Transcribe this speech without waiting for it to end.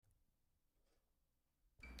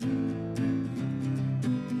Do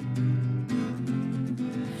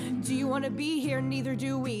you want to be here? Neither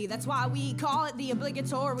do we. That's why we call it the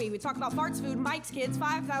obligatory. We talk about farts, food, Mike's kids,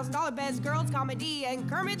 $5,000 beds, girls, comedy, and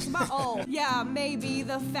Kermit's butthole. Yeah, maybe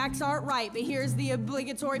the facts aren't right, but here's the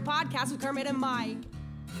obligatory podcast with Kermit and Mike.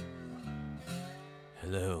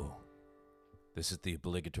 Hello. This is the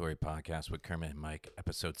Obligatory Podcast with Kermit and Mike,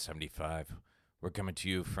 episode 75. We're coming to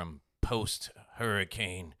you from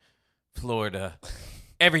post-hurricane Florida.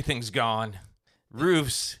 Everything's gone.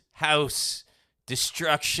 Roofs, house,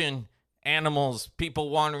 destruction, animals,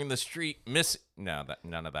 people wandering the street. None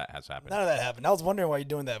of that has happened. None of that happened. I was wondering why you're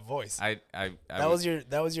doing that voice. That was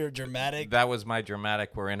your dramatic. That was my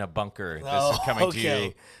dramatic. We're in a bunker. This is coming to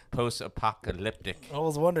you post-apocalyptic. I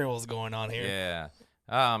was wondering what was going on here. Yeah.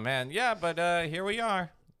 Oh man. Yeah, but here we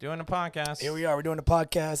are doing a podcast. Here we are. We're doing a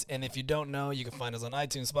podcast, and if you don't know, you can find us on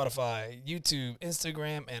iTunes, Spotify, YouTube,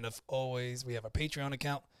 Instagram, and as always, we have a Patreon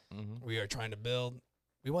account. Mm-hmm. We are trying to build.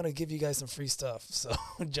 We want to give you guys some free stuff, so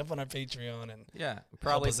jump on our Patreon and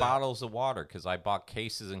probably bottles of water because I bought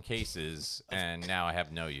cases and cases, and now I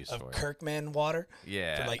have no use for it. Kirkman water,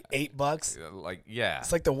 for like $8.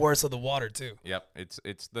 It's like the worst of the water too. Yep,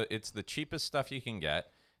 it's the cheapest stuff you can get.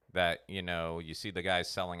 That, you know, you see the guys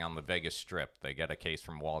selling on the Vegas Strip. They get a case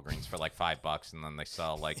from Walgreens for like $5, and then they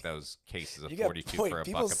sell like those cases of 42 for a buck a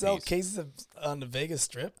piece. People sell cases on the Vegas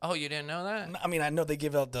Strip? Oh, you didn't know that? I mean, I know they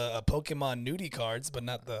give out the Pokemon nudie cards, but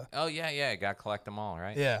not the... Oh, yeah. Got to collect them all,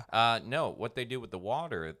 right? Yeah. No, what they do with the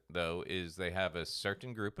water, though, is they have a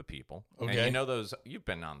certain group of people. Okay. And you know those... You've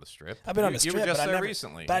been on the Strip. I've been on the Strip, you were just but there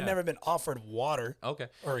recently. But I've never been offered water. Okay.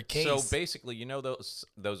 Or a case. So basically, you know those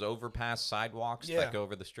overpass sidewalks that go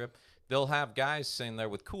over the Strip? They'll have guys sitting there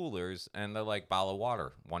with coolers, and they're like, bottle of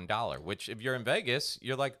water, $1. Which, if you're in Vegas,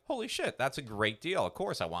 you're like, holy shit, that's a great deal. Of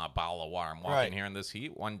course I want a bottle of water. I'm walking here in this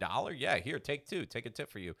heat, $1? Yeah, here, take two. Take a tip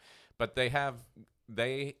for you. But they have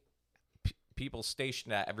people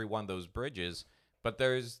stationed at every one of those bridges. But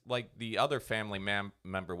there's, like, the other family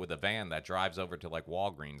member with a van that drives over to, like,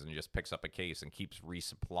 Walgreens and just picks up a case and keeps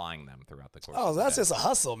resupplying them throughout the course of the that's day. just a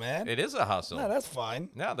hustle, man. It is a hustle. No, that's fine.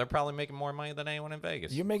 No, they're probably making more money than anyone in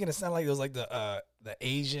Vegas. You're making it sound like it was like the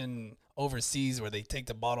Asian overseas where they take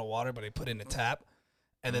the bottle of water, but they put it in a tap,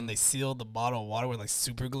 and then they seal the bottle of water with, like,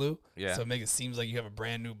 super glue. Yeah. So it seems like you have a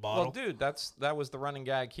brand new bottle. Well, dude, that was the running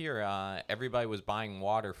gag here. Everybody was buying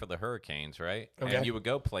water for the hurricanes, right? Okay. And you would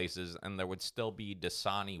go places, and there would still be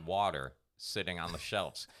Dasani water sitting on the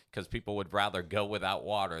shelves because people would rather go without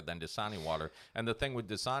water than Dasani water. And the thing with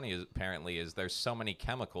Dasani is there's so many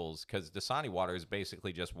chemicals because Dasani water is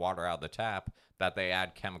basically just water out of the tap that they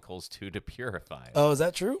add chemicals to purify it. Oh, is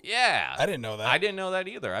that true? Yeah. I didn't know that. I didn't know that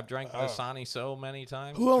either. I've drank Dasani so many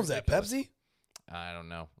times. Who owns that? Pepsi? I don't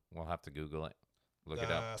know. We'll have to Google it. Look it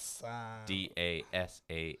up. Dasani.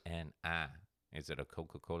 Is it a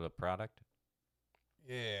Coca-Cola product?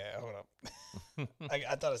 Yeah, hold up.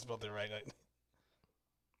 I thought I spelled it right.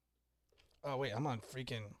 Oh, wait, I'm on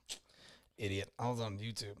freaking idiot. I was on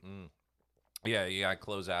YouTube. Yeah, you gotta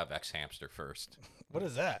close out of X Hamster first. What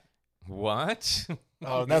is that? What?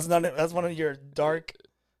 Oh, that's one of your dark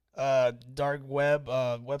web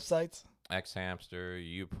websites? X Hamster,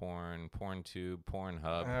 YouPorn, PornTube,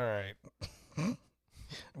 Pornhub. All right.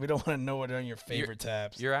 We don't want to know what are on your favorite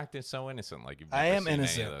tabs. You're acting so innocent, like you've never I am seen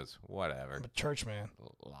innocent. any of those. Whatever. I'm a church man.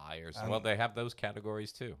 Liars. Well, they have those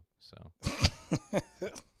categories too. So.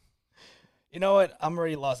 You know what? I'm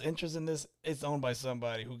already lost interest in this. It's owned by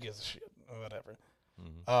somebody who gives a shit. Whatever.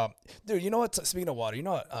 Mm-hmm. Dude, you know what? Speaking of water, you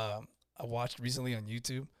know what? I watched recently on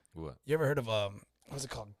YouTube. What? You ever heard of what's it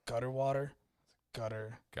called? Gutter water.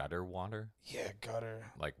 Gutter water? Yeah,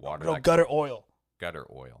 gutter. Like water? No, gutter oil. Gutter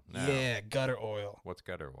oil. No. Yeah, gutter oil. What's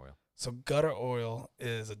gutter oil? So gutter oil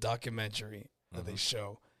is a documentary that they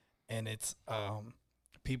show, and it's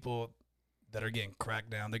people that are getting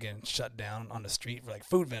cracked down. They're getting shut down on the street for like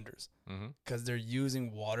food vendors because they're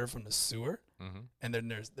using water from the sewer, and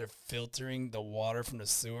then they're filtering the water from the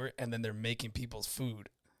sewer, and then they're making people's food.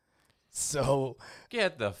 So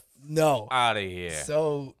get the out of here.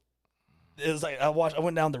 So it was like I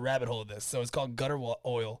went down the rabbit hole of this. So it's called gutter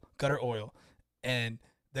oil, and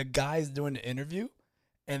the guy's doing the interview,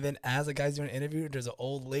 and then as the guy's doing the interview, there's an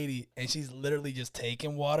old lady, and she's literally just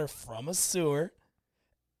taking water from a sewer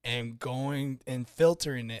and going and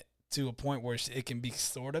filtering it to a point where it can be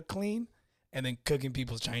sort of clean, and then cooking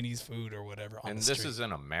people's Chinese food or whatever on the street. And this is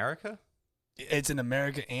in America? It's in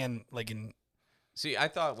America and like in... See, I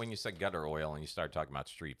thought when you said gutter oil and you started talking about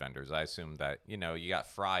street vendors, I assumed that, you know, you got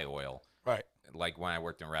fry oil, Right. Like when I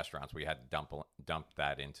worked in restaurants, we had to dump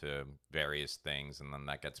that into various things, and then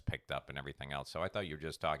that gets picked up and everything else. So I thought you were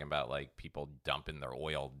just talking about like people dumping their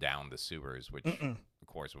oil down the sewers, which of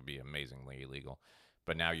course would be amazingly illegal.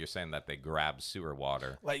 But now you're saying that they grab sewer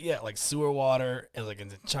water. Like sewer water and like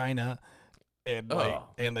into China, and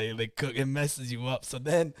and they cook, it messes you up. So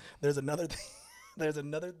then there's another thing. There's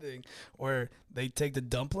another thing where they take the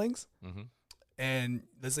dumplings, and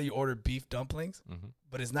let's say you order beef dumplings,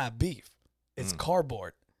 but it's not beef, it's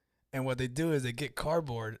cardboard. And what they do is they get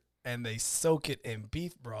cardboard and they soak it in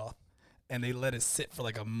beef broth, and they let it sit for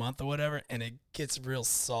like a month or whatever, and it gets real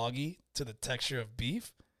soggy to the texture of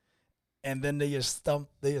beef. And then they just stuff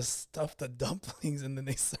the dumplings, and then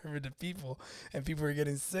they serve it to people, and people are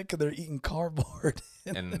getting sick because they're eating cardboard.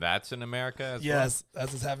 And that's in America as well? Yes,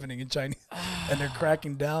 that's what's happening in China, and they're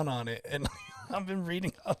cracking down on it. And I've been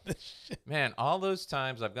reading all this shit. Man, all those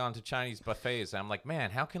times I've gone to Chinese buffets, I'm like,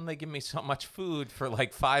 man, how can they give me so much food for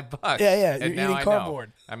like $5? Yeah, and you're eating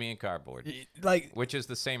cardboard. I'm eating cardboard, which is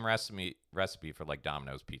the same recipe for like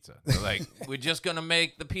Domino's pizza. They're like, we're just gonna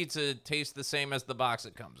make the pizza taste the same as the box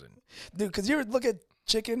it comes in. Dude, because you ever look at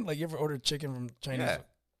chicken, like you ever ordered chicken from Chinese? Yeah.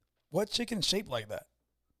 What chicken is shaped like that?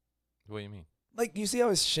 What do you mean? Like, you see how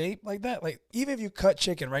it's shaped like that? Like, even if you cut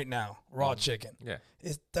chicken right now, raw chicken,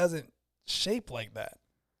 it doesn't shape like that.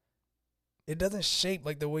 It doesn't shape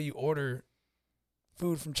like the way you order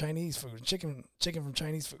food from Chinese food, chicken from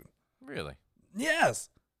Chinese food. Really? Yes.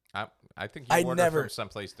 I think you order from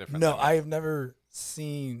someplace different. No, I have never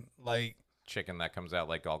seen like chicken that comes out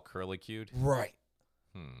like all curly-cued. Right.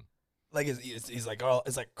 Like it's like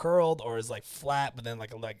it's like curled, or it's like flat, but then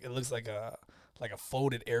like it looks like a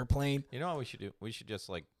folded airplane. You know what we should do? We should just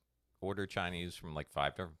like order Chinese from like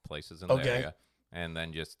 5 different places in the area, and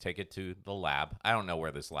then just take it to the lab. I don't know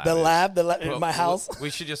where this lab is. The lab in my house. We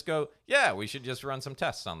should just go. Yeah, we should just run some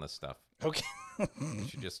tests on this stuff. Okay. We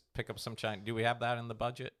should just pick up some Chinese. Do we have that in the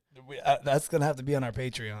budget? That's gonna have to be on our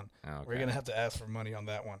Patreon. Okay. We're gonna have to ask for money on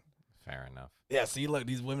that one. Fair enough. Yeah. See, look,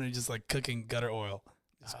 these women are just like cooking gutter oil.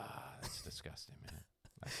 That's disgusting, man.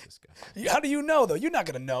 That's disgusting. How do you know though? You're not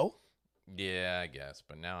gonna know. Yeah, I guess.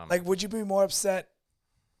 But now I'm like, would you be more upset?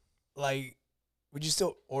 Like, would you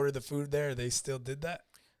still order the food there? They still did that?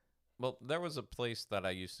 Well, there was a place that I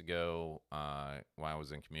used to go when I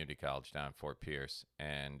was in community college down in Fort Pierce,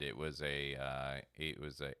 and it was a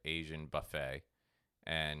Asian buffet,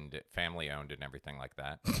 and family owned and everything like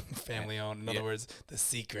that. Family owned. In other words, the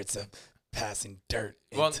secrets of passing dirt.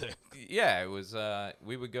 Yeah, it was.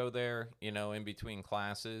 We would go there, in between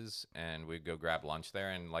classes, and we'd go grab lunch there,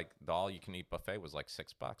 and like the all-you-can-eat buffet was like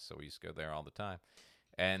 $6, so we used to go there all the time.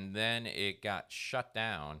 And then it got shut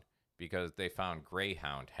down because they found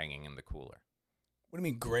Greyhound hanging in the cooler. What do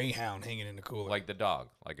you mean Greyhound hanging in the cooler? Like the dog,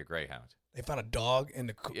 like a Greyhound. They found a dog in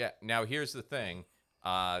the cooler? Yeah. Now, here's the thing.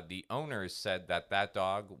 The owners said that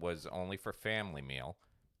dog was only for family meal.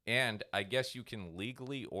 And I guess you can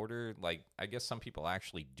legally order, like, I guess some people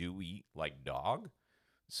actually do eat, like, dog.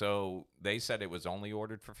 So they said it was only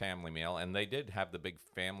ordered for family meal. And they did have the big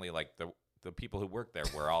family, like, the people who worked there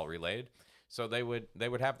were all related. So they would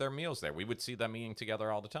have their meals there. We would see them eating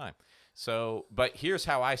together all the time. So, but here's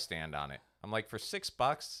how I stand on it. I'm like, for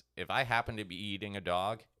 $6, if I happen to be eating a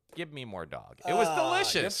dog, give me more dog. It was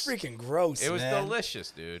delicious. You're freaking gross, It was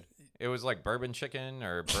delicious, dude. It was like bourbon chicken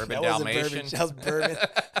or bourbon that Dalmatian. That was bourbon.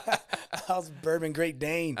 That was bourbon Great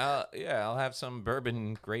Dane. Yeah, I'll have some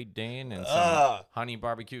bourbon Great Dane and some honey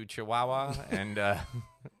barbecue Chihuahua and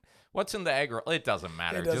what's in the egg roll? It doesn't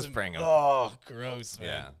matter. Just bring them. Oh, gross, man.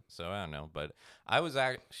 Yeah. So I don't know, but I was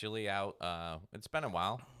actually out. It's been a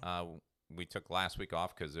while. We took last week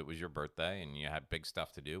off because it was your birthday and you had big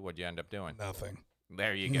stuff to do. What'd you end up doing? Nothing.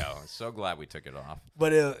 There you go. So glad we took it off.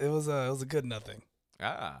 But it was a good nothing.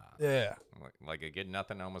 Yeah. Like a good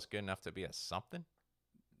nothing, almost good enough to be a something?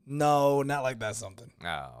 No, not like that something.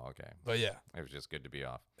 Oh, okay. But yeah. It was just good to be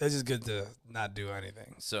off. It's just good to not do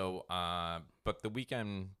anything. So, but the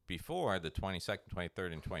weekend before, the 22nd,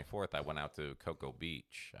 23rd, and 24th, I went out to Cocoa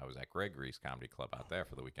Beach. I was at Gregory's Comedy Club out there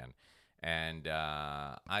for the weekend. And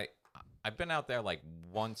I've been out there like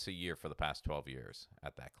once a year for the past 12 years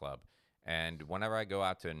at that club. And whenever I go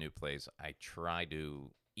out to a new place, I try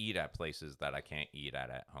to eat at places that I can't eat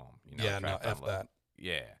at home. F that.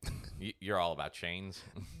 Yeah. You're all about chains?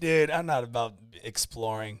 Dude, I'm not about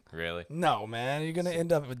exploring. Really? No, man. You're going to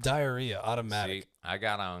end up with diarrhea, automatic. See, I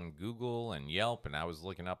got on Google and Yelp, and I was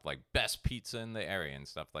looking up, like, best pizza in the area and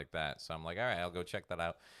stuff like that. So I'm like, all right, I'll go check that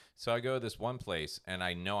out. So I go to this one place, and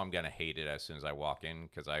I know I'm going to hate it as soon as I walk in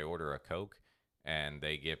because I order a Coke, and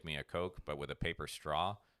they give me a Coke, but with a paper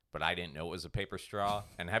straw. but I didn't know it was a paper straw.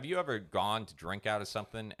 And have you ever gone to drink out of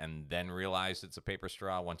something and then realized it's a paper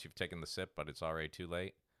straw once you've taken the sip, but it's already too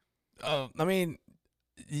late? I mean,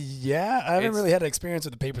 yeah, I haven't really had an experience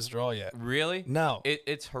with the paper straw yet. Really? No.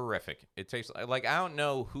 It's horrific. It tastes like I don't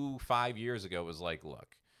know who 5 years ago was like, look,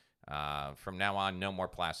 from now on, no more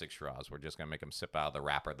plastic straws. We're just gonna make them sip out of the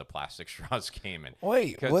wrapper the plastic straws came in.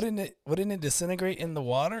 Wait, wouldn't it disintegrate in the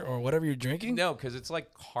water or whatever you're drinking? No, because it's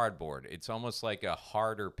like cardboard. It's almost like a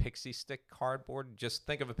harder pixie stick cardboard. Just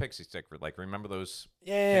think of a pixie stick. Like, remember those?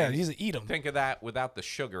 Yeah, you used to eat them. Think of that without the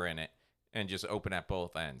sugar in it, and just open at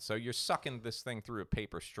both ends. So you're sucking this thing through a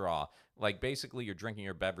paper straw. Like, basically, you're drinking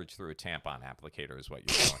your beverage through a tampon applicator is what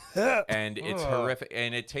you're doing. And it's horrific.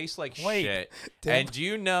 And it tastes like shit. And do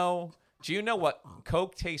you know what?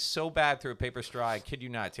 Coke tastes so bad through a paper straw. I kid you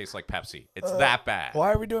not, it tastes like Pepsi. It's that bad.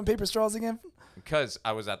 Why are we doing paper straws again? Because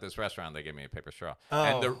I was at this restaurant. They gave me a paper straw.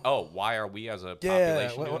 And why are we as a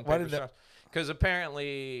population doing why paper straws? Because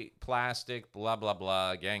apparently plastic, blah, blah,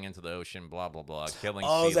 blah, getting into the ocean, blah, blah, blah, killing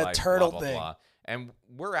sea life, turtle blah, blah, thing. blah. And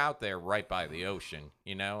we're out there right by the ocean,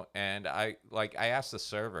 you know? And I asked the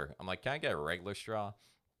server, I'm like, can I get a regular straw?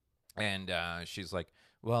 And she's like,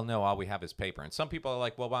 well, no, all we have is paper. And some people are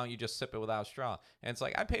like, well, why don't you just sip it without a straw? And it's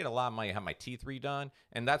like, I paid a lot of money to have my teeth redone,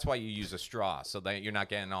 and that's why you use a straw, so that you're not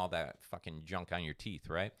getting all that fucking junk on your teeth,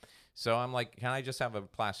 right? So I'm like, can I just have a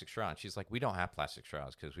plastic straw? And she's like, we don't have plastic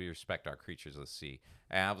straws because we respect our creatures of the sea.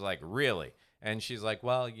 And I was like, really? And she's like,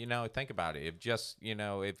 well, think about it. If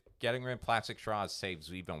getting rid of plastic straws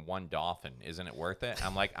saves even one dolphin, isn't it worth it?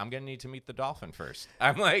 I'm like, I'm going to need to meet the dolphin first.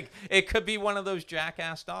 I'm like, it could be one of those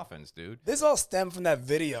jackass dolphins, dude. This all stemmed from that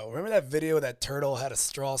video. Remember that video that turtle had a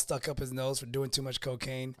straw stuck up his nose for doing too much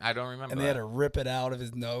cocaine? I don't remember. And they had to rip it out of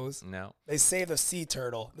his nose? No. They saved a sea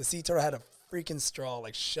turtle. The sea turtle had a freaking straw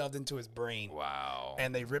like shoved into his brain. Wow.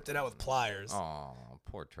 And they ripped it out with pliers. Oh,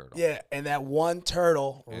 poor turtle. Yeah, and that one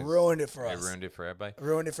turtle ruined it for us. It ruined it for everybody?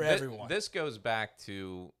 Ruined it for everyone. This goes back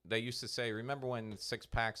to, they used to say, remember when 6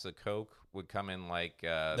 packs of Coke would come in like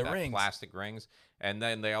rings. Plastic rings? And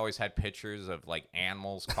then they always had pictures of like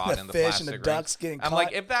animals caught in the fish plastic and the rings. ducks getting I'm caught.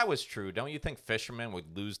 like, if that was true, don't you think fishermen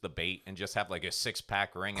would lose the bait and just have like a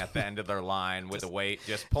 6-pack ring at the end of their line with a weight,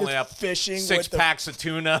 just pulling up fishing 6 packs of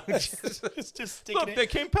tuna? just sticking Look, they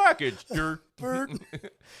came packaged. Bird.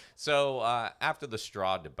 So after the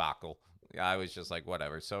straw debacle, I was just like,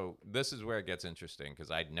 whatever. So this is where it gets interesting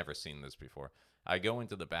because I'd never seen this before. I go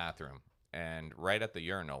into the bathroom, and right at the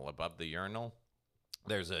urinal, above the urinal,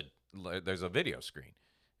 there's a video screen.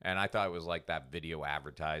 And I thought it was like that video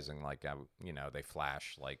advertising, like, they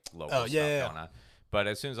flash like local stuff going on. But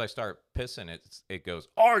as soon as I start pissing, it goes,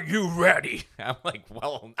 "Are you ready?" I'm like,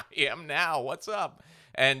 well, I am now. What's up?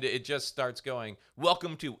 And it just starts going,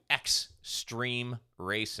 "Welcome to X-Stream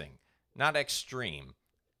Racing." Not extreme,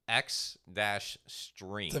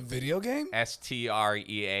 X-Stream. It's a video game?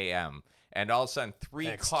 STREAM. And all of a sudden,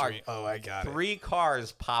 three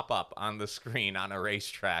cars pop up on the screen on a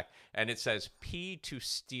racetrack, and it says P to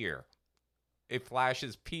steer. It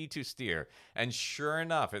flashes P to steer. And sure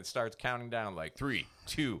enough, it starts counting down like 3,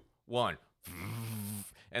 2, 1.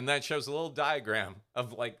 And that shows a little diagram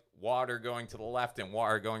of like water going to the left and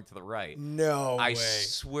water going to the right. No way. I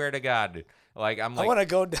swear to God. Like, I'm like, I want to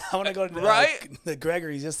go to right? The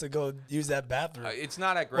Gregory's just to go use that bathroom. It's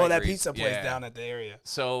not at Gregory's. Well, that pizza place down at the area.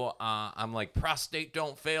 So I'm like, prostate,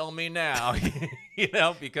 don't fail me now,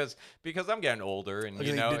 because I'm getting older, and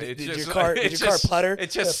did your car putter?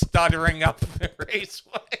 It's just stuttering up the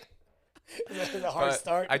raceway. It was a hard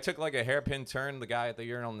start. I took like a hairpin turn. The guy at the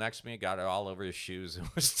urinal next to me got it all over his shoes. It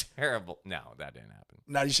was terrible. No, that didn't happen.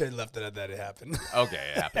 No, you should have left it at that. It happened. Okay,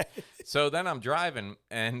 it happened. So then I'm driving,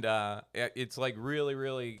 and it's like really,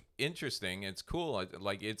 really interesting. It's cool.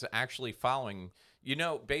 Like, it's actually following.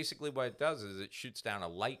 Basically what it does is it shoots down a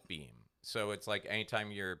light beam. So it's like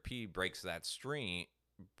anytime your pee breaks that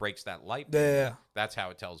light beam, that's how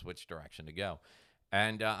it tells which direction to go.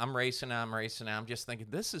 And I'm racing. I'm just thinking,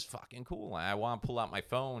 this is fucking cool. I want to pull out my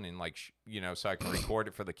phone and so I can record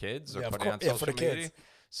it for the kids or put it on social media. Kids.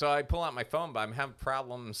 So I pull out my phone, but I'm having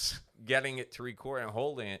problems getting it to record and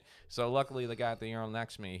holding it. So luckily, the guy at the urinal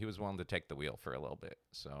next to me, he was willing to take the wheel for a little bit.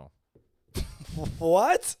 So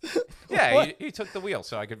what? Yeah, What? He took the wheel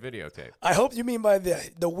so I could videotape. I hope you mean by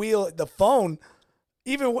the wheel, the phone.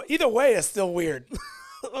 Either way, it's still weird.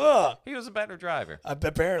 Ugh. He was a better driver.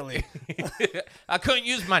 Apparently. I couldn't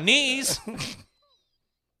use my knees.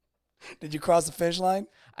 Did you cross the finish line?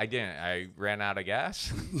 I didn't. I ran out of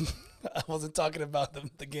gas. I wasn't talking about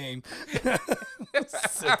the game.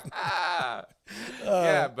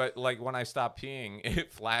 Yeah, but like when I stopped peeing,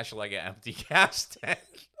 it flashed like an empty gas tank.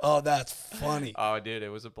 Oh, that's funny. Oh, dude, it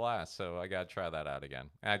was a blast. So I gotta try that out again.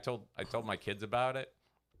 And I told my kids about it,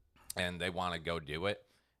 and they want to go do it.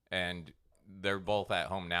 And they're both at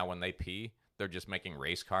home now. When they pee, they're just making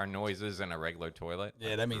race car noises in a regular toilet.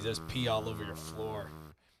 Yeah, that means there's pee all over your floor.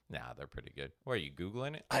 Nah, they're pretty good. What, are you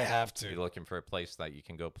Googling it? I have to. You looking for a place that you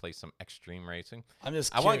can go play some extreme racing? I'm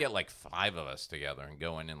just. I want to get like 5 of us together and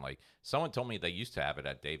go in and like. Someone told me they used to have it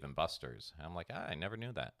at Dave and Buster's. I'm like, I never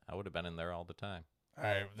knew that. I would have been in there all the time. All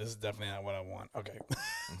right, this is definitely not what I want. Okay.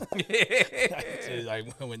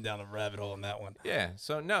 I went down a rabbit hole on that one. Yeah.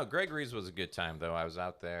 So no, Gregory's was a good time though. I was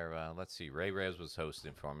out there. Let's see, Ray Reyes was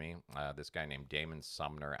hosting for me. This guy named Damon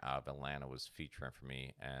Sumner out of Atlanta was featuring for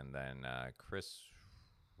me, and then Chris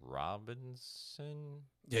Robinson.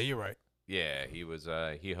 Yeah, you're right. Yeah, he was.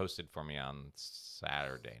 He hosted for me on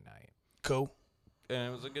Saturday night. Cool. And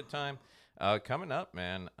it was a good time. Coming up,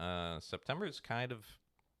 man. September is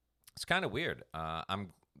it's kind of weird.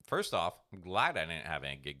 I'm glad I didn't have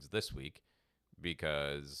any gigs this week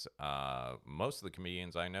because most of the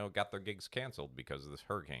comedians I know got their gigs canceled because of this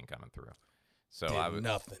hurricane coming through. So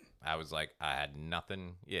nothing. I was like, I had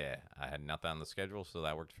nothing. Yeah, I had nothing on the schedule, so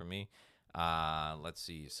that worked for me. Let's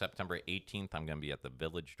see, September 18th, I'm going to be at the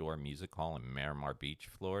Village Door Music Hall in Miramar Beach,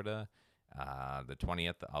 Florida. The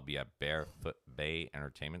 20th, I'll be at Barefoot Bay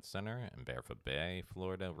Entertainment Center in Barefoot Bay,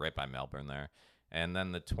 Florida, right by Melbourne there. And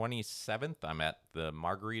then the 27th, I'm at the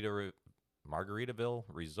Margaritaville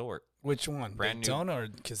Resort. Which one? Daytona or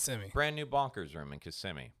Kissimmee? Brand new Bonkers Room in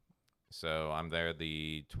Kissimmee. So I'm there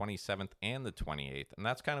the 27th and the 28th. And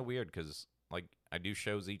that's kind of weird because, like, I do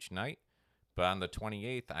shows each night. But on the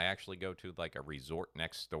 28th, I actually go to, like, a resort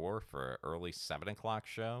next door for an early 7 o'clock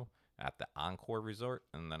show at the Encore Resort.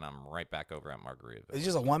 And then I'm right back over at Margaritaville. It's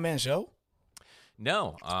just a one-man show?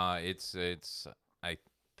 No. It's I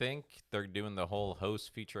think they're doing the whole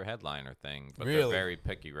host feature headliner thing. But really? They're very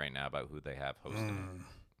picky right now about who they have hosting.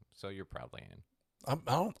 So you're probably in.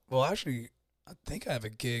 Well, actually, I think I have a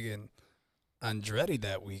gig in Andretti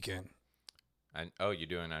that weekend. And you're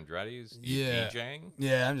doing Andretti's? Yeah. DJing?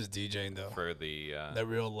 Yeah, I'm just DJing though. For the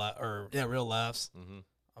Real Laughs. Mm-hmm.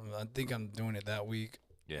 I think I'm doing it that week.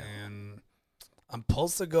 Yeah. And I'm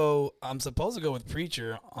supposed to go with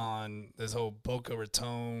Preacher on this whole Boca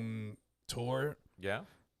Raton tour. Yeah.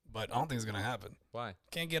 But I don't think it's gonna happen. Why?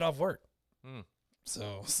 Can't get off work. Hmm.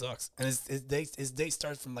 So sucks. And his date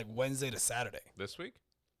starts from like Wednesday to Saturday. This week?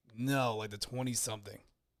 No, like the 20-something.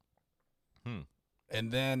 Hmm.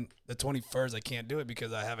 And then the 21st, I can't do it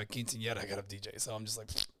because I have a quinceañera I got to DJ. So I'm just like,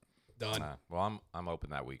 done. Well, I'm open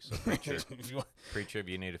that week. So Preacher, if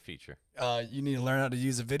you need a feature. You need to learn how to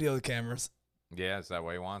use the video cameras. Yeah, is that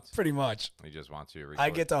what he wants? Pretty much. He just wants you to record. I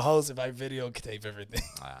get to host if I videotape everything.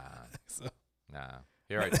 So. Nah.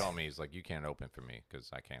 He already told me, he's like, you can't open for me because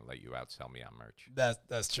I can't let you outsell me on merch.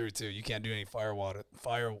 That's true, too. You can't do any fire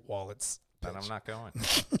wallets. Then I'm not going.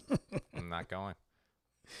 I'm not going.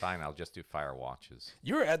 Fine, I'll just do fire watches.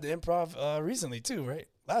 You were at the Improv recently, too, right?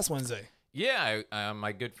 Last Wednesday. Yeah,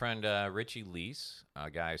 my good friend Richie Lease,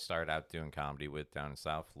 a guy I started out doing comedy with down in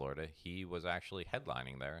South Florida, he was actually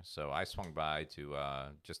headlining there. So I swung by to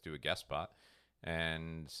just do a guest spot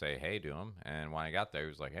and say hey to him. And when I got there, he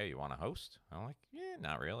was like, hey, you want to host? I'm like, yeah,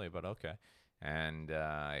 not really, but okay. And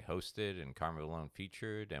I hosted, and Carmen Malone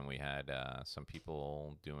featured, and we had some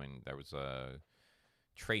people doing, there was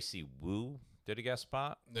Tracy Wu did a guest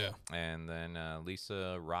spot. Yeah. And then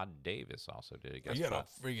Lisa Rod Davis also did a guest spot.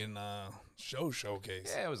 You had a freaking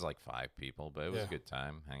showcase. Yeah, it was like 5 people, but it was a good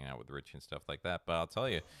time hanging out with Rich and stuff like that. But I'll tell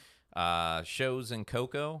you, shows in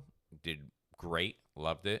Cocoa did great.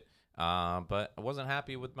 Loved it. But I wasn't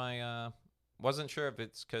happy with my wasn't sure if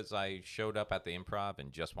it's because I showed up at the Improv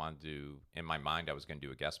and just wanted to, in my mind, I was going to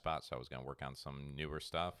do a guest spot, so I was going to work on some newer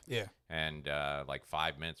stuff. Yeah. And like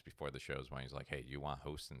 5 minutes before the shows, when he's like, hey, do you want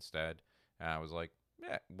host instead? And I was like,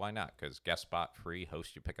 yeah, why not? Because guest spot free,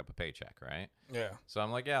 host, you pick up a paycheck, right? Yeah. So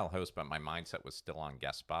I'm like, yeah, I'll host, but my mindset was still on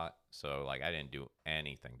guest spot. So like I didn't do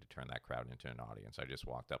anything to turn that crowd into an audience. I just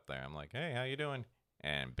walked up there. I'm like, hey, how you doing?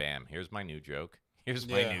 And bam, here's my new joke. Here's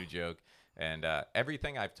my new joke. And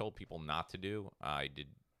everything I've told people not to do, I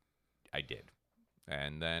did.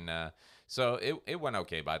 And then, so it went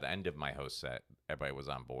okay. By the end of my host set, everybody was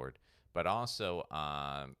on board. But also,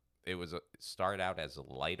 it was started out as a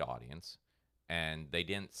light audience, and they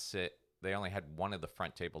didn't sit. They only had one of the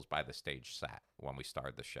front tables by the stage sat when we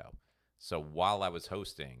started the show. So while I was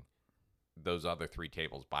hosting, those other 3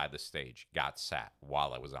 tables by the stage got sat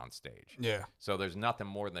while I was on stage. Yeah. So there's nothing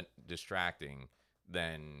more than distracting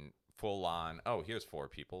than full on, oh, here's 4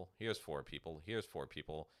 people, here's 4 people, here's 4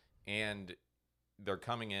 people. And they're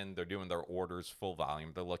coming in, they're doing their orders full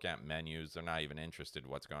volume. They're looking at menus. They're not even interested in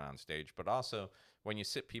what's going on stage. But also, when you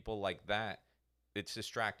sit people like that, it's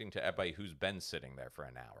distracting to everybody who's been sitting there for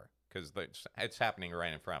an hour because it's happening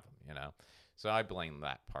right in front of them, you know? So I blame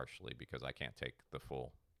that partially because I can't take the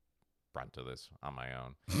full brunt of this on my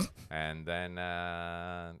own. And then,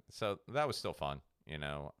 so that was still fun, you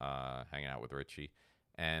know, hanging out with Richie.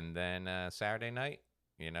 And then Saturday night,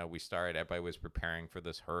 you know, everybody was preparing for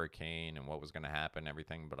this hurricane and what was going to happen,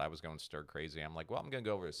 everything. But I was going stir crazy. I'm like, well, I'm going to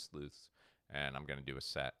go over to Sleuth's and I'm going to do a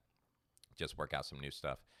set, just work out some new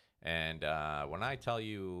stuff. And when I tell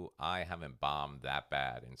you I haven't bombed that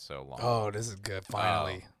bad in so long. Oh, this is good.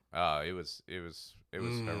 Finally. It was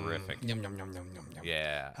horrific. Yum, yum, yum, yum, yum, yum.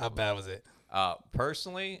 Yeah. How bad was it?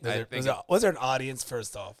 Personally, was there an audience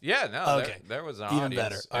first off? Yeah, no. Okay. There was an Even audience.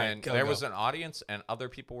 better. All right, and go. was an audience, and other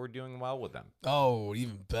people were doing well with them. Oh,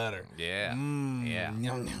 even better. Yeah. Yeah.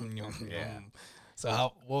 Yum, yum, yum, Yeah. yum.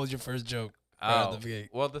 So what was your first joke?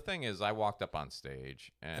 Well, the thing is, I walked up on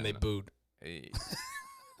stage, and they booed.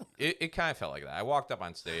 It kind of felt like that. I walked up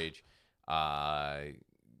on stage.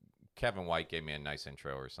 Kevin White gave me a nice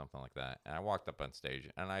intro or something like that. And I walked up on stage,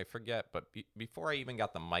 and I forget, but before I even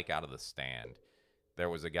got the mic out of the stand, there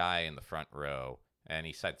was a guy in the front row, and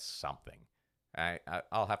he said something.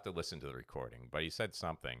 I'll have to listen to the recording, but he said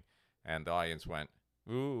something, and the audience went,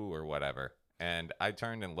 ooh, or whatever. And I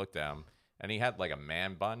turned and looked at him, and he had like a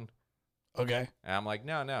man bun. Okay. And I'm like,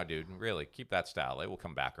 no, dude, really, keep that style. It will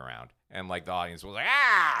come back around. And like the audience was like,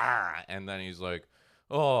 ah! And then he's like,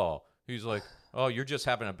 oh, you're just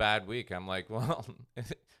having a bad week. I'm like, well,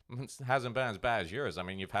 it hasn't been as bad as yours. I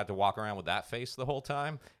mean, you've had to walk around with that face the whole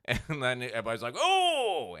time. And then everybody's like,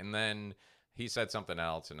 oh! And then he said something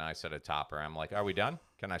else, and I said a topper. I'm like, are we done?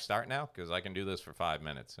 Can I start now? Because I can do this for 5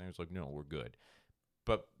 minutes. And he was like, no, we're good.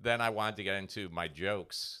 But then I wanted to get into my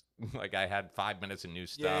jokes. Like I had 5 minutes of new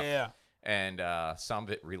stuff. Yeah. And some of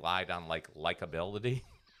it relied on like likability.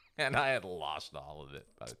 And I had lost all of it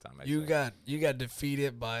by the time you got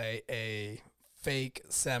defeated by a fake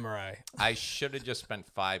samurai. I should have just spent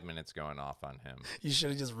 5 minutes going off on him. You should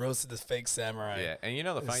have just roasted this fake samurai. Yeah, and you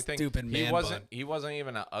know the funny thing, he wasn't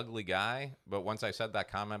even an ugly guy, but once I said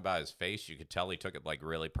that comment about his face, you could tell he took it like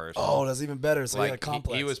really personal. Oh, that's even better. So like, he had a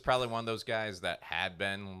complex. He was probably one of those guys that had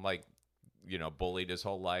been like, you know, bullied his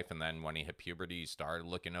whole life, and then when he hit puberty, he started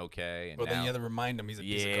looking okay. And then you have to remind him he's a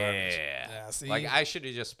piece of garbage. Yeah, see? Like I should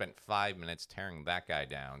have just spent 5 minutes tearing that guy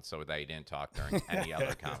down so that he didn't talk during any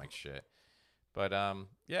other comic shit. But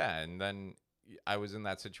yeah, and then I was in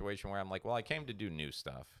that situation where I'm like, well, I came to do new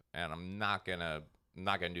stuff, and I'm not gonna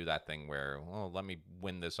do that thing where, well, let me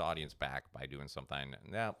win this audience back by doing something.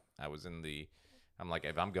 No, I'm like,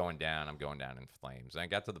 if I'm going down in flames. And I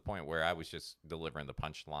got to the point where I was just delivering the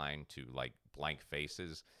punchline to like blank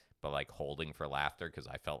faces, but like holding for laughter because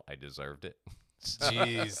I felt I deserved it.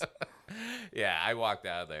 Jeez. Yeah, I walked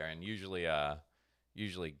out of there, and usually,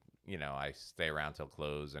 you know, I stay around till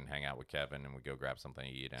close and hang out with Kevin, and we go grab something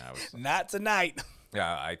to eat. And I was not tonight.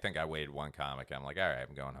 Yeah, I think I waited one comic. I'm like, all right,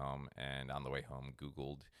 I'm going home. And on the way home,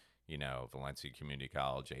 Googled, you know, Valencia Community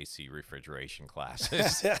College AC refrigeration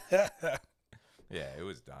classes. Yeah, it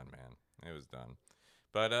was done, man. It was done.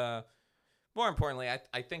 But more importantly,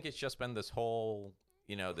 I think it's just been this whole,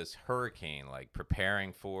 you know, this hurricane, like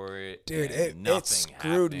preparing for it. Dude, it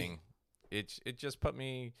screwed me. It just put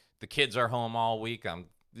me. The kids are home all week.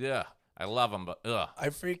 I love them, but I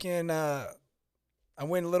freaking I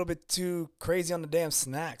went a little bit too crazy on the damn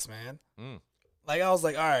snacks, man. Like I was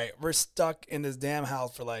like, all right, we're stuck in this damn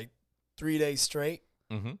house for like 3 days straight.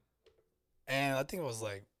 Mm-hmm. And I think it was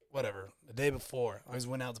like, whatever, the day before, I just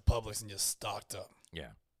went out to Publix and just stocked up. Yeah.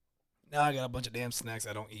 Now I got a bunch of damn snacks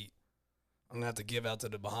I don't eat. I'm going to have to give out to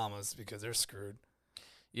the Bahamas because they're screwed.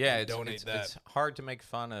 Yeah, it's hard to make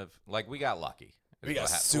fun of. Like, we got lucky. We got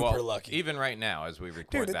super lucky. Even right now as we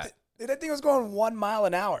record that. That thing was going 1 mile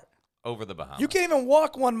an hour. Over the Bahamas. You can't even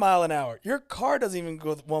walk 1 mile an hour. Your car doesn't even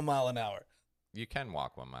go 1 mile an hour. You can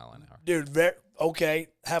walk 1 mile an hour. Dude, okay,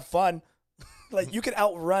 have fun. Like, you can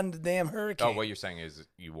outrun the damn hurricane. Oh, what you're saying is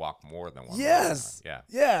you walk more than 1 yes. mile an hour.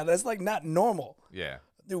 Yeah. Yeah, that's like not normal. Yeah.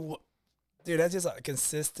 Dude, that's just like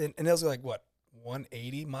consistent. And it was like, what,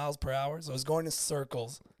 180 miles per hour? So it's going in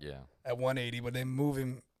circles. Yeah. At 180, but then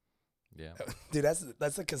moving. Yeah. Dude,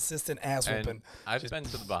 that's a consistent ass whooping. I've been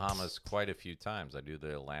to the Bahamas quite a few times. I do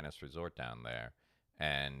the Atlantis Resort down there,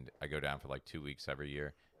 and I go down for like 2 weeks every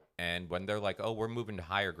year. And when they're like, "Oh, we're moving to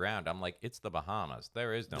higher ground," I'm like, "It's the Bahamas.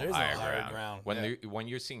 There is no higher ground." When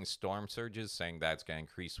you're seeing storm surges saying that's going to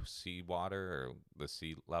increase seawater or the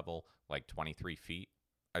sea level like 23 feet,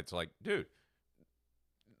 it's like, dude,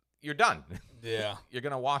 you're done. Yeah. You're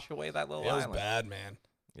going to wash away that little It was island. bad, man.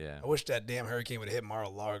 Yeah. I wish that damn hurricane would have hit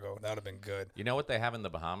Mar-a-Lago. That would have been good. You know what they have in the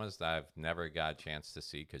Bahamas that I've never got a chance to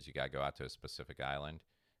see because you got to go out to a specific island?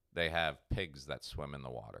 They have pigs that swim in the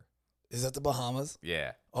water. Is that the Bahamas?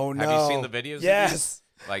 Yeah. Oh, no. Have you seen the videos of Yes. these?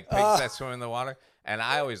 Like pigs that swim in the water? And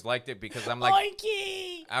I always liked it because I'm like,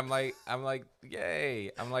 Oinky! I'm like,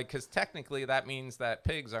 yay. I'm like, because technically that means that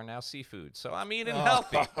pigs are now seafood. So I'm eating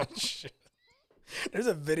healthy. Oh, shit. There's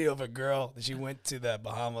a video of a girl that she went to the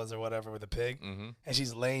Bahamas or whatever with a pig, and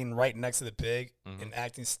she's laying right next to the pig and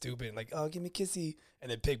acting stupid, like, oh, give me a kissy.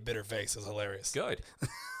 And the pig bit her face. It was hilarious. Good.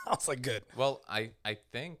 I was like, good. Well, I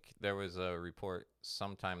think there was a report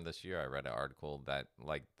sometime this year. I read an article that,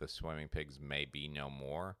 like, the swimming pigs may be no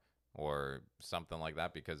more or something like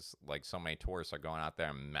that because, like, so many tourists are going out there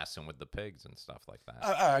and messing with the pigs and stuff like that.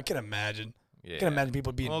 I can imagine. Yeah. I can imagine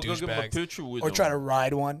people being Go give 'em a douchebags. picture with Or them. try to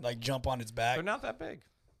ride one, like jump on its back. They're not that big.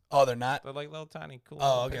 Oh, they're not? They're like little tiny cool. Oh,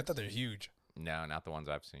 little okay. I pigs. thought they're huge. No, not the ones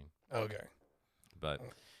I've seen. Okay. But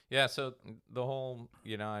yeah, so the whole,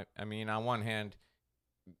 you know, I mean, on one hand,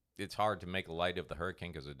 it's hard to make light of the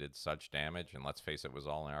hurricane because it did such damage, and let's face it, it was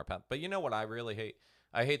all in our path. But you know what I really hate?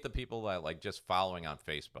 I hate the people that like just following on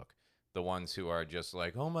Facebook, the ones who are just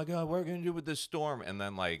like, oh my God, what are we gonna do with this storm? And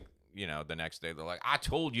then like, you know, the next day they're like, I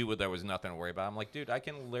told you there was nothing to worry about. I'm like, dude, I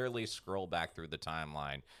can literally scroll back through the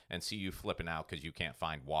timeline and see you flipping out because you can't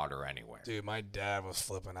find water anywhere. Dude, my dad was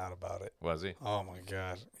flipping out about it. Was he? Oh, my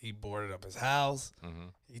God. He boarded up his house. Mm-hmm.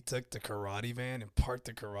 He took the karate van and parked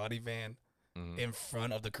the karate van in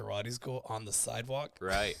front of the karate school on the sidewalk.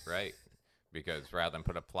 Right. Because rather than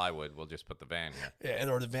put up plywood, we'll just put the van here. Yeah,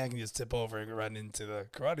 or the van can just tip over and run into the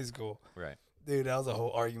karate school. Right. Dude, that was a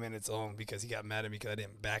whole argument its own because he got mad at me because I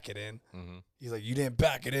didn't back it in. Mm-hmm. He's like, you didn't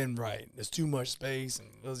back it in right. There's too much space. And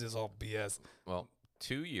it was just all BS. Well,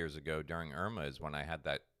 2 years ago during IRMA is when I had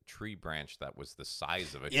that tree branch that was the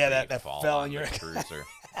size of a Yeah, tree that fall fell on on your the cruiser.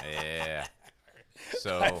 Yeah.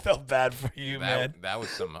 So I felt bad for you, man. that was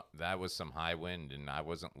some high wind, and I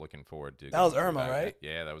wasn't looking forward to. That was going through IRMA, right?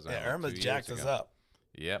 Yeah, that was IRMA. Yeah, Irma's 2 jacked years us ago. up.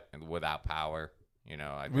 Yep, and without power, you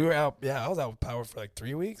know. We were out. Yeah, I was out with power for like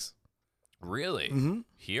 3 weeks. Really? Mm-hmm.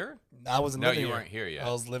 Here? I wasn't No, living you here. weren't here yet. I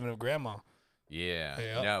was living with grandma. Yeah.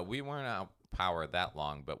 Yep. No, we weren't out power that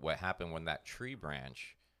long, but what happened when that tree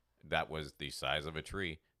branch that was the size of a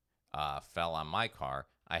tree fell on my car,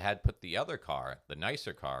 I had put the other car, the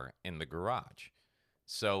nicer car, in the garage.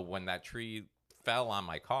 So when that tree fell on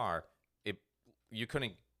my car, you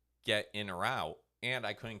couldn't get in or out, and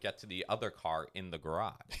I couldn't get to the other car in the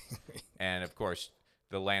garage. And, of course,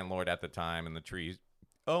 the landlord at the time and the trees,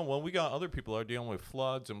 oh, well, we got other people are dealing with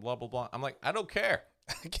floods and blah, blah, blah. I'm like, I don't care.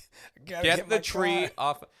 Get the tree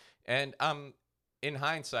off. And in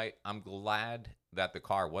hindsight, I'm glad that the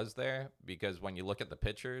car was there because when you look at the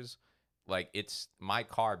pictures, like it's my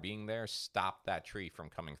car being there stopped that tree from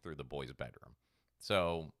coming through the boys' bedroom.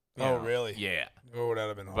 So, you know, really? Yeah. Oh, that would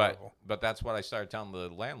have been horrible. But that's what I started telling the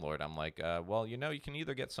landlord. I'm like, well, you know, you can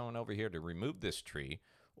either get someone over here to remove this tree,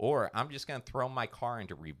 or I'm just going to throw my car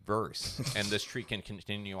into reverse, and this tree can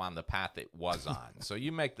continue on the path it was on. So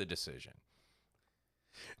you make the decision.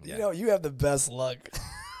 You know, you have the best luck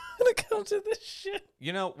when it comes to this shit.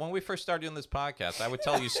 You know, when we first started doing this podcast, I would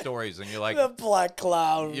tell you stories, and you're like, The black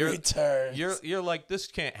cloud You're- returns. you're like, this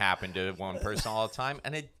can't happen to one person all the time,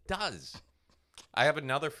 and it does. I have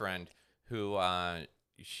another friend who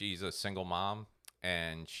she's a single mom,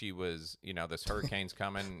 and she was, you know, this hurricane's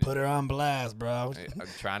coming. Put her on blast, bro. I'm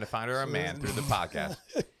trying to find her a man through the podcast.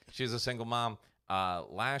 She's a single mom.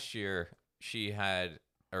 Last year, she had,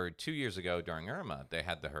 or 2 years ago during Irma, they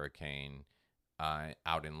had the hurricane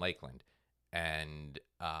out in Lakeland. And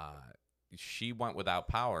she went without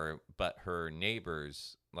power, but her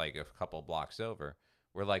neighbors, like a couple blocks over,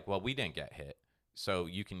 were like, well, we didn't get hit, so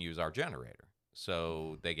you can use our generator.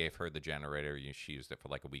 So they gave her the generator. She used it for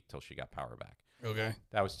like a week till she got power back. Okay.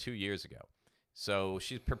 That was 2 years ago. So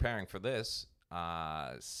she's preparing for this.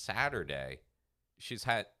 Saturday,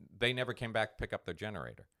 they never came back to pick up their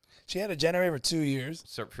generator. She had a generator for 2 years.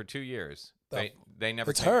 So for 2 years, The- they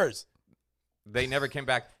never. It's hers. They never came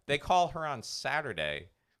back. They call her on Saturday,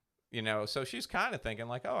 you know, so she's kind of thinking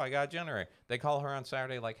like, oh, I got a generator. They call her on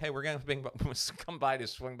Saturday like, hey, we're going to come by to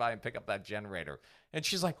swing by and pick up that generator. And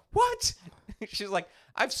she's like, what? She's like,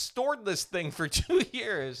 I've stored this thing for 2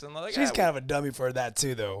 years. And they're like, She's kind of a dummy for that,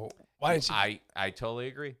 too, though. Why didn't she? I totally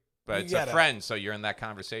agree. But You it's gotta- a friend, so you're in that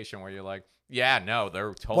conversation where you're like, yeah, no,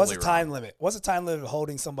 they're totally What's the wrong. time limit? What's the time limit of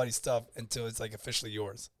holding somebody's stuff until it's like officially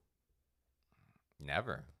yours?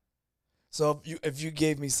 Never. So if you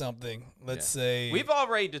gave me something, let's say we've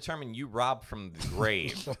already determined you robbed from the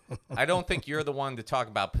grave. I don't think you're the one to talk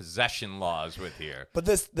about possession laws with here. But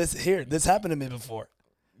this happened to me before.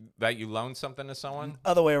 That you loaned something to someone?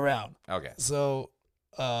 Other way around. Okay. So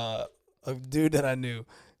a dude that I knew,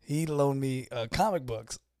 he loaned me comic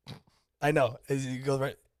books. I know. It goes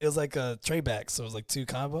right. It was like a tray bag, so it was like 2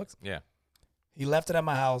 comic books. Yeah. He left it at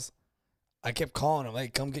my house. I kept calling him,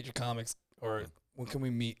 like, come get your comics, or when can we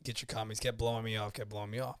meet, get your comics. Kept blowing me off.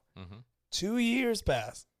 2 years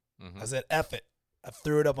passed. I said, F it. I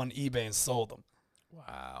threw it up on eBay and sold them.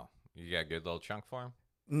 Wow. You got a good little chunk for him?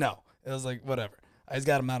 No. It was like, whatever. I just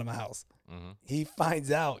got him out of my house. He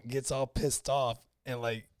finds out, gets all pissed off, and,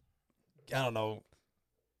 like, I don't know,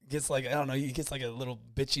 he gets like a little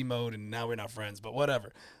bitchy mode, and now we're not friends, but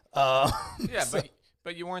whatever. Yeah,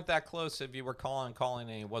 but you weren't that close if you were calling, and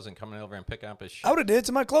he wasn't coming over and picking up his shit. I would have did it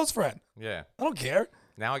to my close friend. Yeah. I don't care.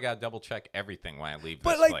 Now I got to double check everything when I leave this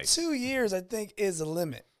But like place. 2 years, I think, is a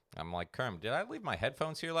limit. I'm like, Kerm, did I leave my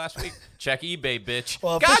headphones here last week? Check eBay, bitch.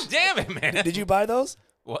 Well, God damn it, man. Did you buy those?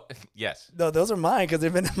 What? Yes. No, those are mine because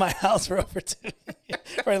they've been in my house for over 2 years,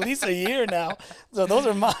 for at least a year now. So those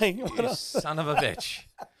are mine. You son of a bitch.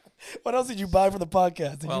 What else did you buy for the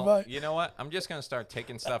podcast? Did you buy? You know what? I'm just going to start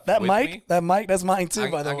taking stuff That with mic? me. That mic? That's mine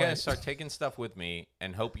too, by the way. I'm going to start taking stuff with me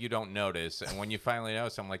and hope you don't notice. And when you finally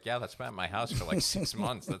notice, I'm like, yeah, that's been at my house for like 6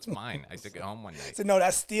 months. That's mine. I took it home one night. So, no,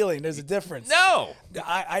 that's stealing. There's a difference. No.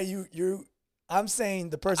 I'm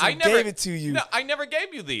saying the person who never gave it to you. No, I never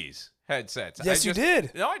gave you these headsets. Yes, you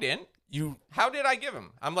did. No, I didn't. How did I give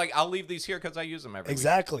them? I'm like, I'll leave these here because I use them every week.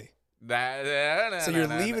 Exactly. So you're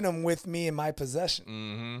leaving them with me in my possession.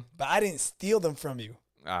 Mm-hmm. But I didn't steal them from you.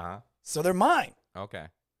 Uh-huh. So they're mine. Okay.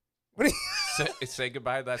 What do you say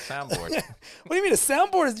goodbye to that soundboard. What do you mean a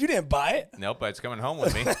soundboard? You didn't buy it. Nope, but it's coming home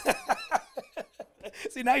with me.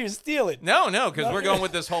 See, now you're stealing. No, because we're going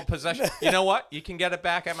with this whole possession. You know what? You can get it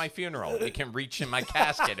back at my funeral. You can reach in my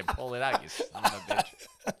casket and pull it out, you son of a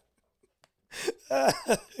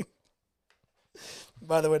bitch.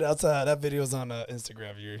 By the way, that video's on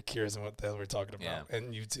Instagram if you're curious on what the hell we're talking about,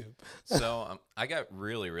 and YouTube. So I got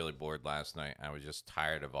really, really bored last night. I was just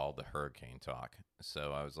tired of all the hurricane talk.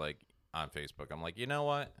 So I was like, on Facebook, I'm like, you know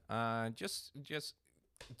what? Just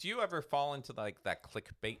do you ever fall into like that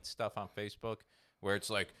clickbait stuff on Facebook where it's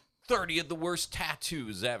like 30 of the worst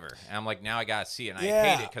tattoos ever? And I'm like, now I gotta see it. And I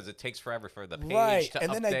hate it because it takes forever for the page to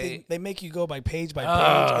and update. then they make you go by page by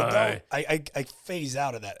page. I phase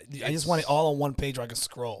out of that. I just want it all on one page where I can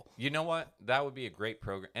scroll. You know what? That would be a great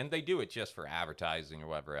program, and they do it just for advertising or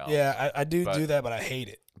whatever else. Yeah, I do that, but I hate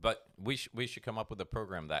it. But we should come up with a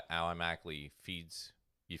program that automatically feeds.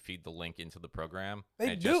 You feed the link into the program.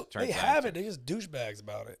 They do. They have it. They're just douchebags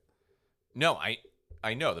about it. No,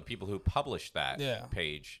 I know the people who publish that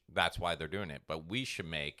page. That's why they're doing it. But we should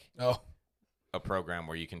make a program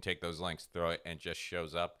where you can take those links, throw it, and it just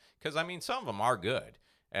shows up. Because I mean, some of them are good,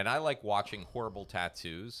 and I like watching horrible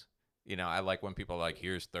tattoos. You know, I like when people are like,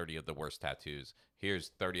 "Here's 30 of the worst tattoos.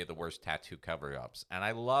 Here's 30 of the worst tattoo cover-ups." And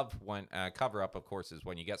I love when cover-up, of course, is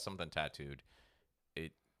when you get something tattooed.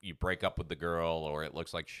 You break up with the girl or it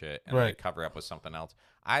looks like shit and they cover up with something else.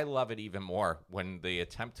 I love it even more when the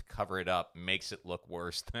attempt to cover it up makes it look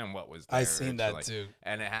worse than what was there. I've seen that too.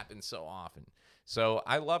 And it happens so often. So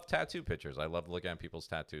I love tattoo pictures. I love looking at people's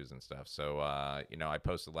tattoos and stuff. So, I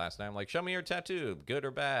posted last night. I'm like, show me your tattoo, good or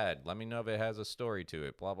bad. Let me know if it has a story to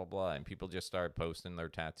it, blah, blah, blah. And people just started posting their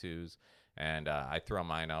tattoos. And I throw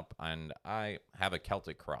mine up. And I have a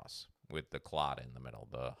Celtic cross with the clod in the middle,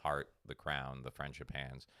 the heart, the crown, the friendship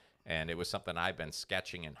hands. And it was something I've been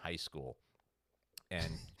sketching in high school.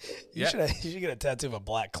 And you should get a tattoo of a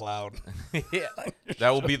black cloud. Yeah, that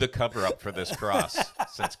will be the cover up for this cross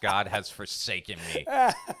since God has forsaken me.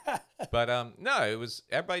 But no, it was,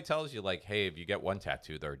 everybody tells you like, hey, if you get one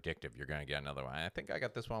tattoo, they're addictive. You're going to get another one. I think I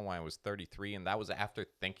got this one when I was 33, and that was after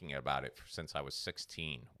thinking about it since I was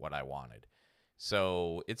 16, what I wanted.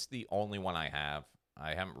 So it's the only one I have.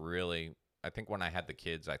 I haven't really, I think when I had the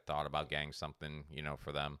kids, I thought about getting something,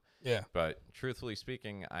 for them. Yeah. But truthfully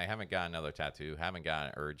speaking, I haven't got another tattoo. Haven't got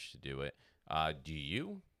an urge to do it. Do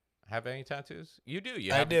you have any tattoos? You do.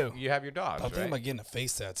 I do. You have your dogs, I think about getting a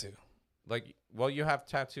face tattoo. Like, well, you have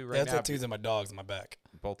tattoo right now. Tattoos on my dogs on my back.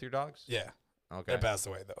 Both your dogs? Yeah. Okay. They passed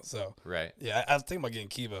away, though. So. Right. Yeah, I was thinking about getting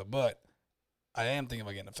Kiva, but I am thinking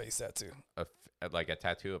about getting a face tattoo. Like a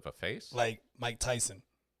tattoo of a face? Like Mike Tyson.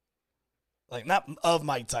 Like, not of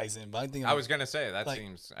Mike Tyson, but I'm thinking. I was going to say, that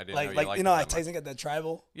seems, I didn't know you liked how Tyson got that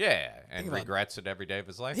tribal? Yeah, and regrets it every day of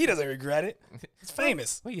his life. He doesn't regret it. It's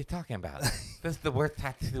famous. What are you talking about? This is the worst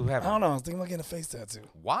tattoo ever. I don't know. I was thinking about getting a face tattoo.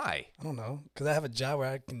 Why? I don't know. Because I have a job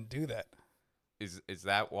where I can do that. Is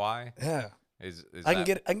that why? Yeah. Is I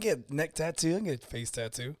can get neck tattoo. I can get face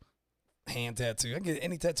tattoo, hand tattoo. I can get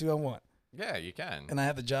any tattoo I want. Yeah, you can. And I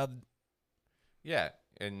have the job. Yeah,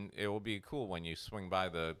 and it will be cool when you swing by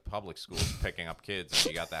the public schools picking up kids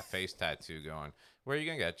and you got that face tattoo going. Where are you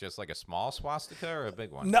going to get? Just like a small swastika or a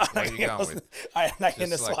big one? No, what are you going with? I'm not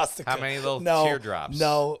getting a Just like, swastika. how many little teardrops?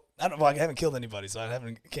 No. I haven't killed anybody, so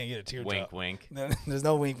can't get a teardrop. Wink, wink. There's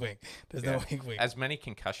no wink, wink. There's no wink, wink. As many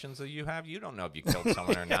concussions as you have, you don't know if you killed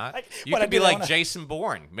someone or not. You what, could be like Jason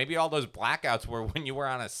Bourne. Maybe all those blackouts were when you were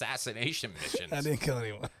on assassination missions. I didn't kill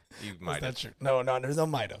anyone. You might have. True. No, there's no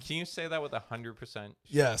might have. Can you say that with 100%?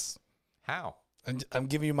 Yes. How? I'm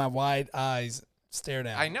giving you my wide eyes stare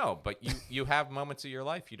down. I know, but you have moments of your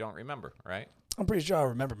life you don't remember, right? I'm pretty sure I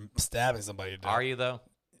remember stabbing somebody. Are you though?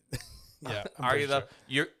 Yeah. Are you though?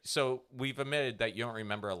 So we've admitted that you don't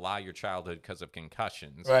remember a lot of your childhood because of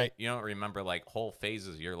concussions. Right. You don't remember like whole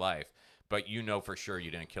phases of your life, but you know for sure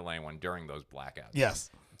you didn't kill anyone during those blackouts.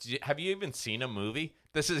 Yes. Have you even seen a movie?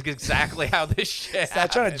 This is exactly how this shit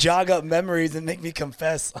Stop trying to jog up memories and make me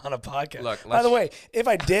confess on a podcast. Look, by the way, if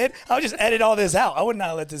I did, I would just edit all this out. I would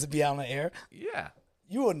not let this be out on the air. Yeah.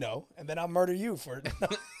 You will know, and then I'll murder you for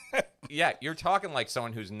it. Yeah, you're talking like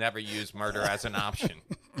someone who's never used murder as an option.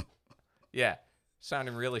 Yeah,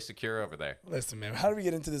 sounding really secure over there. Listen, man, how do we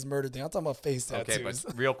get into this murder thing? I'm talking about face tattoos. Okay,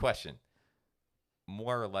 but real question.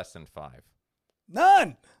 More or less than 5?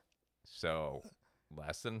 None. So,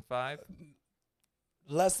 less than 5?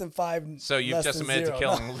 Less than 5. So you've just admitted to 0.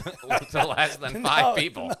 killing to less than 5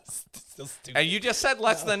 people. No, still stupid. And you just said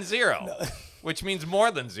less than 0, which means more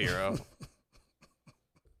than 0.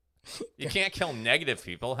 You can't kill negative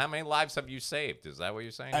people. How many lives have you saved? Is that what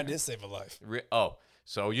you're saying? I did save a life.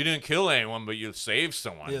 So you didn't kill anyone, but you saved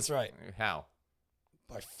someone. That's right. How?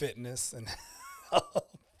 By fitness and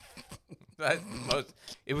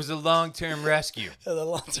It was a long-term rescue. the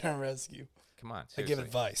long-term rescue. Come on, seriously. I give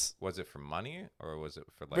advice. Was it for money or was it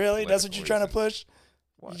for like really? That's what you're trying to push?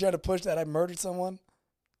 What? You trying to push that I murdered someone?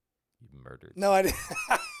 You murdered? No, I didn't.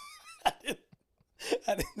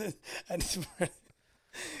 I didn't murder.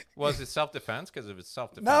 Was it self-defense? Because if it's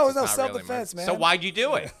self-defense, no, it was no it's not self-defense, really man. So why'd you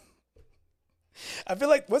do it? I feel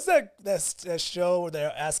like what's that show where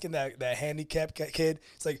they're asking that handicapped kid?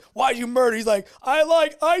 It's like, why you murder? He's like, I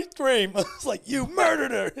like ice cream. It's like you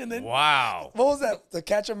murdered her. And then wow, what was that? The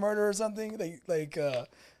Catch a Murder or something?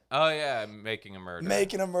 Oh yeah, making a murder.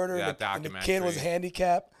 Making a murder. Yeah, and the kid was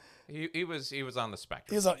handicapped. He was on the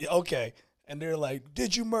spectrum. He was on, okay. And they're like,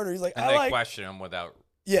 did you murder? He's like, and they question him without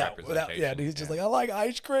representation. He's just like, I like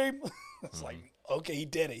ice cream. It's like, okay, he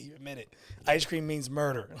did it. He admitted. Ice cream means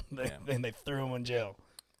murder. And they threw him in jail.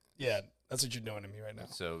 Yeah, that's what you're doing to me right now.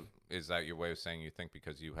 So is that your way of saying you think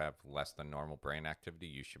because you have less than normal brain activity,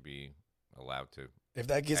 you should be allowed to? If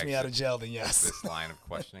that gets me out of jail, then yes. This line of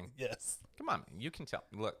questioning? Yes. Come on, man. You can tell.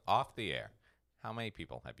 Look, off the air, how many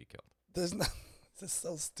people have you killed? There's no. This is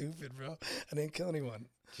so stupid, bro. I didn't kill anyone.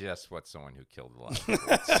 Just what someone who killed a lot of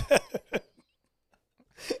people.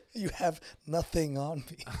 You have nothing on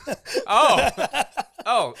me.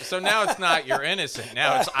 Oh, so now it's not you're innocent.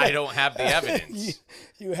 Now it's I don't have the evidence.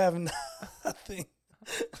 You have nothing.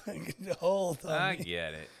 Hold on. I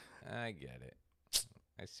get it. I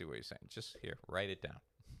see what you're saying. Just here, write it down.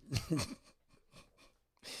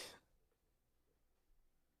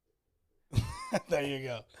 There you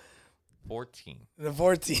go. 14. The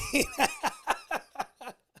 14.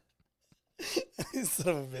 Son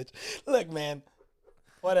of a bitch. Look, man.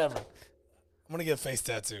 Whatever. I'm gonna get a face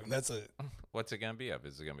tattoo. That's it. What's it gonna be of?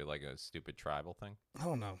 Is it gonna be like a stupid tribal thing? I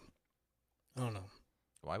don't know.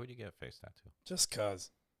 Why would you get a face tattoo? Just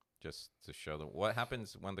cause. Just to show them what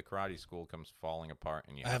happens when the karate school comes falling apart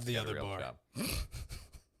and you have to the get a other real bar. job.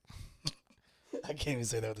 I can't even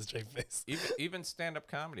say that with a straight face. Even stand-up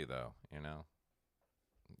comedy, though, you know,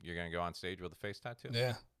 you're gonna go on stage with a face tattoo.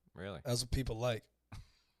 Yeah, really. That's what people like.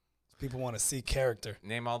 People want to see character.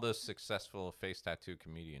 Name all those successful face tattoo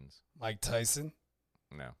comedians. Mike Tyson.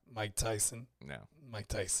 No. Mike Tyson. No. Mike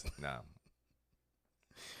Tyson. No.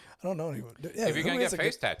 I don't know anyone. Yeah, if you're gonna get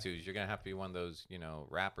face tattoos, you're gonna have to be one of those, you know,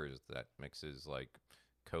 rappers that mixes like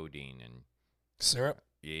codeine and syrup.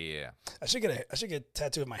 Yeah. I should get a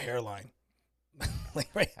tattoo of my hairline. Like,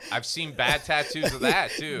 right. I've seen bad tattoos of that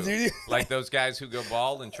too. Like those guys who go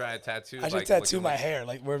bald and try to tattoo. I should tattoo my hair,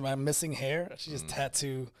 like where my missing hair. I should just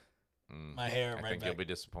tattoo my hair I think you'll be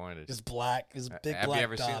disappointed. Just black, just big have black you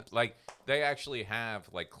ever dot. seen like they actually have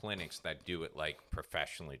like clinics that do it like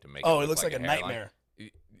professionally to make. Oh, it looks like a hairline. nightmare.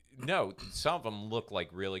 No, some of them look like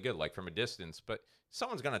really good, like from a distance, but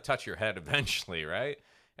someone's gonna touch your head eventually, right?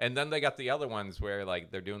 And then they got the other ones where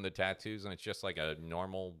like they're doing the tattoos and it's just like a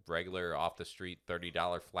normal, regular, off the street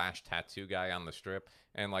 $30 flash tattoo guy on the strip,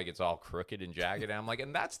 and like it's all crooked and jagged. And I'm like,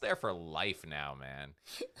 and that's there for life now, man.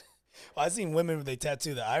 Well, I've seen women when they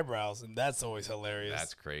tattoo the eyebrows, and that's always hilarious.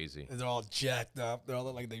 That's crazy. And they're all jacked up. They're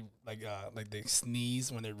all like they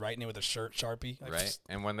sneeze when they're writing it with a Sharpie. Like, Right.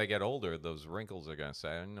 And when they get older, those wrinkles are gonna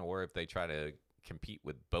set in, or if they try to compete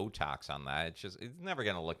with Botox on that, it's never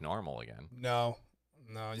gonna look normal again. No,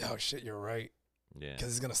 yo, shit, you're right. Yeah. Because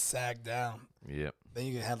it's gonna sag down. Yep. Then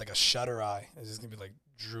you can have like a shutter eye. It's just gonna be like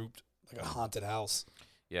drooped, like a haunted house.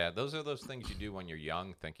 Yeah, those are those things you do when you're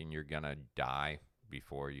young, thinking you're gonna die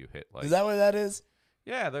before you hit like. Is that what that is?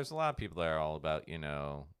 Yeah, there's a lot of people that are all about, I don't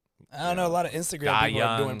know. A lot of Instagram people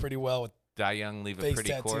are doing pretty well with die young, leave a face pretty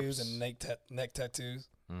tattoos corpse. and neck tattoos.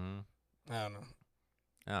 Mm-hmm. I don't know.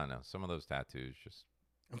 I don't know. Some of those tattoos just.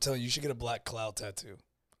 I'm telling you, you should get a black cloud tattoo.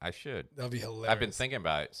 I should. That'd be hilarious. I've been thinking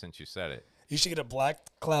about it since you said it. You should get a black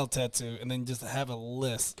cloud tattoo and then just have a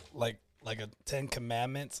list, like a 10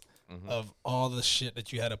 Commandments of all the shit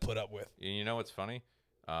that you had to put up with. You know what's funny?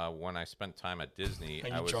 When I spent time at Disney,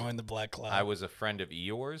 And you drawing the black cloud. I was a friend of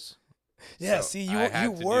Eeyore's. Yeah, so see, you to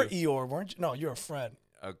were do Eeyore, weren't you? No, you're a friend.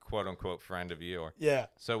 A quote unquote friend of Eeyore. Yeah.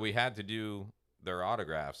 So we had to do their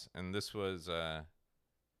autographs, and this was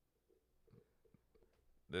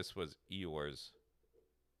Eeyore's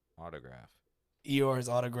autograph. Eeyore's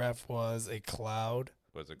autograph was a cloud.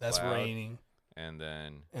 That's cloud, raining. And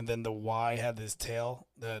then the Y had this tail,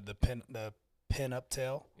 the pin up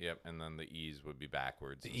tail. Yep, and then the E's would be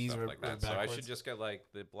backwards. The and E's stuff were like that. backwards. So I should just get like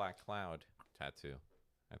the black cloud tattoo.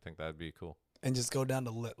 I think that'd be cool. And just go down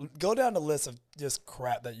the list of just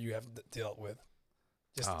crap that you have dealt with.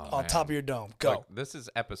 Just on top of your dome. Go. Look, this is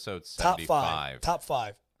episode 75. Top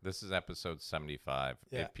five. This is episode 75.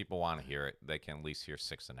 Yeah. If people want to hear it, they can at least hear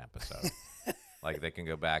 6 an episode. Like they can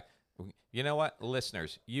go back. You know what,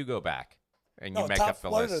 listeners, you go back and you make up the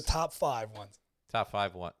what list. What are the top 5 ones? Top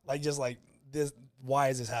 5 what? Like just like this. Why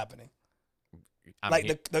is this happening? I'm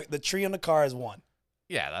the tree in the car is one.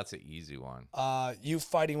 Yeah, that's an easy one. You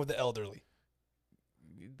fighting with the elderly.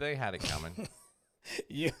 They had it coming.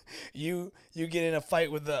 You get in a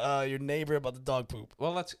fight with your neighbor about the dog poop.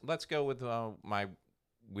 Well, let's go with my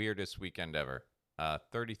weirdest weekend ever.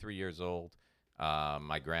 33 years old.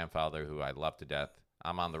 My grandfather, who I love to death.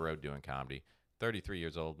 I'm on the road doing comedy. 33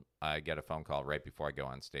 years old. I get a phone call right before I go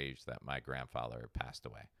on stage that my grandfather passed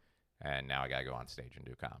away, and now I gotta go on stage and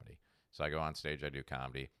do comedy. So I go on stage, I do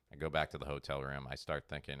comedy. I go back to the hotel room. I start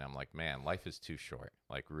thinking, I'm like, man, life is too short,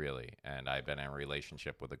 like really. And I've been in a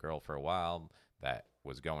relationship with a girl for a while that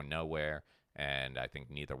was going nowhere, and I think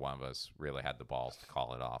neither one of us really had the balls to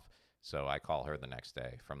call it off. So I call her the next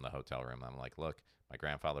day from the hotel room. I'm like, look, my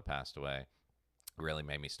grandfather passed away. It really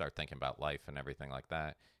made me start thinking about life and everything like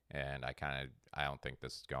that. And I don't think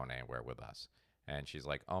this is going anywhere with us. And she's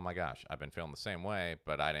like, oh my gosh, I've been feeling the same way,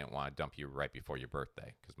 but I didn't want to dump you right before your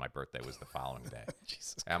birthday because my birthday was the following day.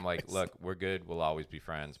 And I'm like, look, we're good. We'll always be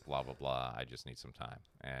friends, blah, blah, blah. I just need some time.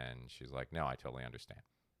 And she's like, no, I totally understand.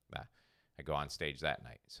 I go on stage that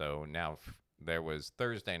night. So now there was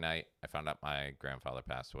Thursday night. I found out my grandfather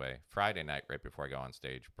passed away. Friday night, right before I go on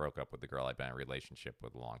stage, broke up with the girl I've been in a relationship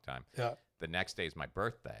with a long time. Yeah. The next day is my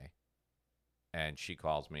birthday, and she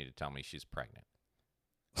calls me to tell me she's pregnant.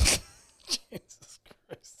 Jesus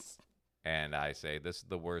Christ. And I say, this is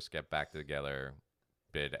the worst get back together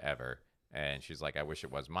bid ever. And she's like, I wish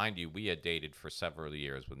it was. Mind you, we had dated for several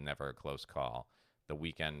years with never a close call. The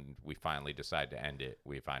weekend we finally decide to end it,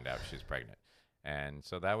 we find out she's pregnant. And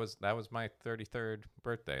so that was my 33rd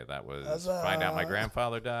birthday. That was find out my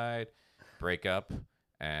grandfather died, break up,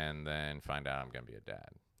 and then find out I'm going to be a dad.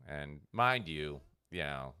 And mind you, you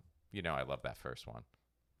know I love that first one.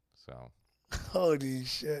 So holy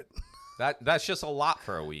shit. That's just a lot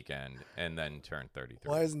for a weekend, and then turn 33.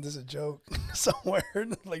 Why isn't this a joke somewhere?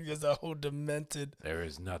 Like there's a whole demented. There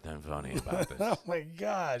is nothing funny about this. Oh my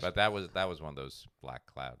gosh! But that was one of those black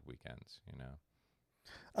cloud weekends,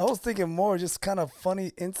 I was thinking more just kind of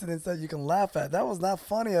funny incidents that you can laugh at. That was not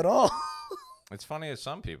funny at all. It's funny to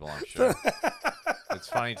some people, I'm sure. It's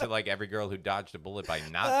funny to like every girl who dodged a bullet by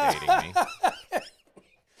not dating me.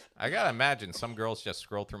 I gotta imagine some girls just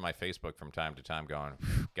scroll through my Facebook from time to time going,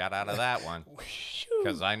 got out of that one.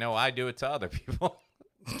 Because I know I do it to other people.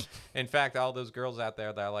 In fact, all those girls out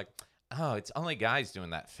there that are like, oh, it's only guys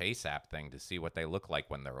doing that face app thing to see what they look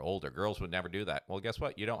like when they're older. Girls would never do that. Well, guess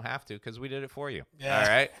what? You don't have to because we did it for you. Yeah. All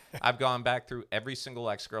right? I've gone back through every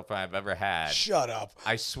single ex-girlfriend I've ever had. Shut up.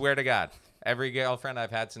 I swear to God. Every girlfriend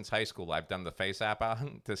I've had since high school, I've done the face app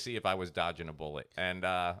on to see if I was dodging a bullet. And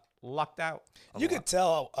lucked out. You could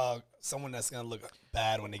tell someone that's gonna look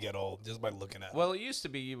bad when they get old just by looking at them. Well, it used to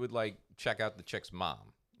be you would like check out the chick's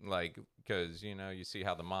mom, like because you see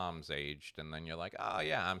how the mom's aged, and then you're like, oh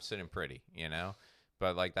yeah, I'm sitting pretty,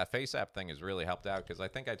 But like that face app thing has really helped out because I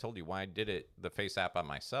think I told you why I did the face app on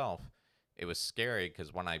myself. It was scary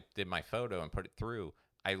because when I did my photo and put it through,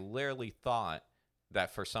 I literally thought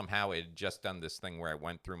that for somehow it had just done this thing where I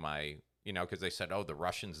went through my, because they said, oh, the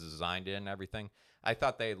Russians designed it and everything. I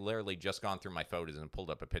thought they had literally just gone through my photos and pulled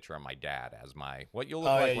up a picture of my dad as what you'll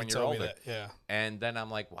look like when you're older. Yeah. And then I'm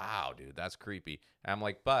like, wow, dude, that's creepy. And I'm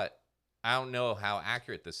like, but I don't know how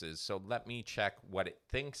accurate this is, so let me check what it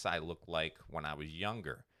thinks I look like when I was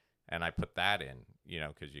younger. And I put that in,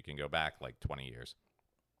 because you can go back like 20 years.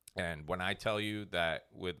 And when I tell you that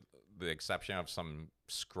with the exception of some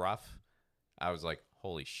scruff, I was like,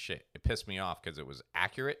 holy shit. It pissed me off because it was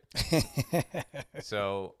accurate.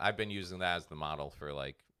 So I've been using that as the model for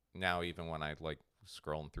like now, even when I like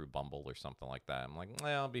scrolling through Bumble or something like that, I'm like,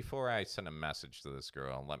 well, before I send a message to this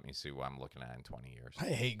girl, let me see what I'm looking at in 20 years. I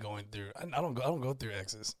hate going through. I don't go through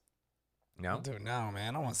exes. No, dude, no,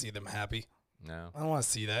 man. I want to see them happy. No, I don't want to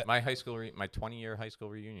see that. My my 20-year high school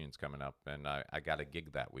reunion's coming up, and I got a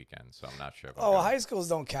gig that weekend, so I'm not sure. If high schools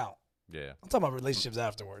don't count. Yeah, I'm talking about relationships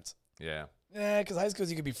afterwards. Yeah. Yeah, because high schools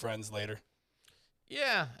you could be friends later.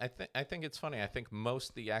 Yeah, I think it's funny. I think most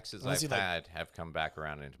of the exes I've had have come back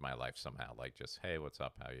around into my life somehow. Like just, hey, what's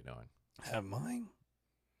up? How you doing? Have mine?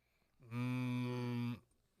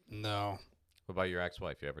 No. What about your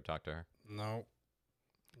ex-wife? You ever talk to her? No.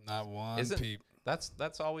 Not one peep.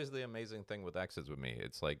 That's always the amazing thing with exes with me.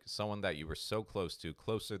 It's like someone that you were so close to,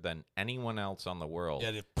 closer than anyone else on the world.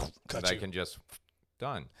 Yeah, they cut that you. can just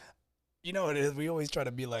done. You know what it is? We always try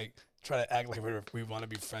to act like we want to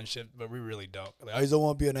be friendship, but we really don't. Like, I just don't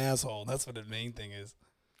want to be an asshole. That's what the main thing is.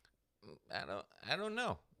 I don't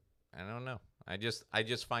know. I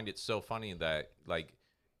just find it so funny that like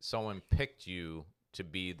someone picked you to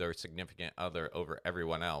be their significant other over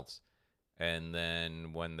everyone else, and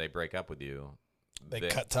then when they break up with you, they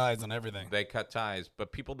cut ties on everything. They cut ties,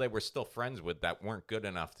 but people they were still friends with that weren't good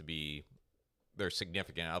enough to be their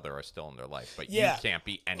significant other are still in their life, but you can't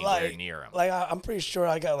be anywhere near them. Like I'm pretty sure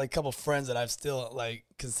I got like a couple friends that I've still like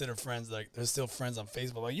consider friends. Like they're still friends on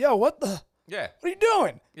Facebook. Like, yo, what the? Yeah. What are you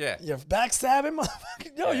doing? Yeah. You're backstabbing,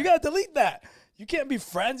 motherfucker. Yo, you gotta delete that. You can't be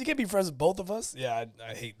friends. You can't be friends with both of us. Yeah,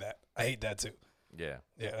 I hate that. I hate that too. Yeah.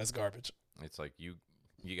 Yeah, that's garbage. It's like you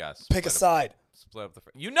got to pick a side. Split up the.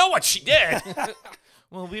 You know what she did.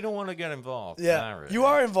 Well, we don't want to get involved. Yeah, really. You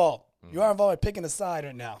are involved. Mm-hmm. You are involved in picking a side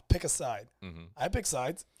right now. Pick a side. Mm-hmm. I pick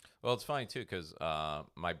sides. Well, it's funny, too, because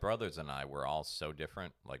my brothers and I were all so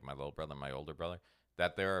different, like my little brother and my older brother,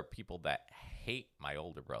 that there are people that hate my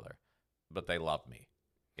older brother, but they love me,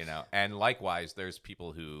 And likewise, there's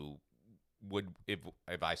people who would,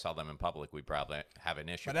 if I saw them in public, we'd probably have an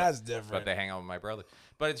issue. But that's different. But they hang out with my brother.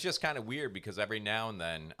 But it's just kind of weird because every now and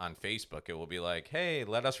then on Facebook, it will be like, hey,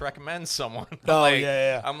 let us recommend someone.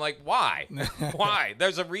 Yeah. I'm like, why? Why?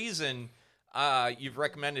 There's a reason you've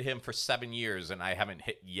recommended him for 7 years and I haven't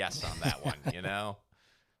hit yes on that one,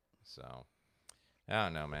 So, I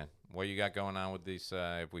don't know, man. What you got going on with these,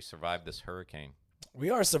 if we survive this hurricane? We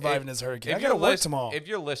are surviving this hurricane. I got to work tomorrow. If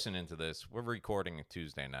you're listening to this, we're recording a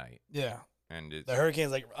Tuesday night. Yeah. And the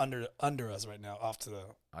hurricane's like under us right now, off to the.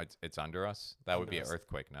 It's under us. That would be an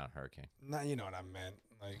earthquake, not a hurricane. No, you know what I meant.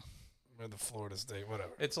 Like we're the Florida state,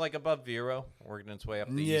 whatever. It's like above zero, working its way up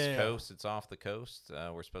the East Coast. It's off the coast.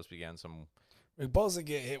 We're supposed to be getting some. We're supposed to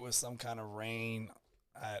get hit with some kind of rain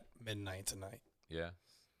at midnight tonight. Yeah.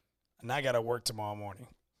 And I got to work tomorrow morning.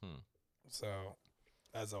 So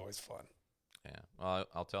that's always fun. Yeah. Well,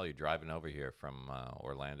 I'll tell you, driving over here from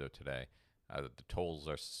Orlando today, the tolls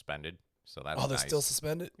are suspended. So that's they're still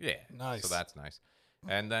suspended? Yeah. Nice. So that's nice.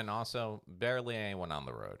 And then also barely anyone on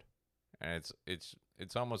the road. And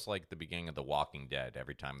it's almost like the beginning of The Walking Dead.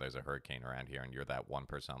 Every time there's a hurricane around here and you're that one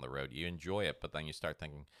person on the road, you enjoy it, but then you start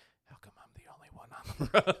thinking, how come I'm the only one on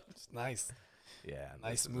the road? It's nice. Yeah.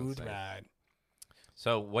 Nice smooth ride.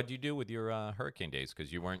 So what'd you do with your hurricane days?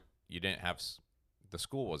 Because you didn't have the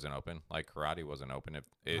school wasn't open, like karate wasn't open.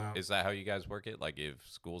 Is that how you guys work it? Like if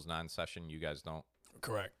school's not in session, you guys don't?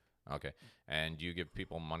 Correct. Okay. And do you give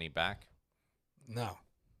people money back? No.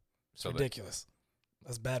 It's ridiculous.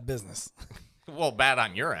 That's bad business. Well, bad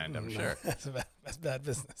on your end, I'm sure. That's bad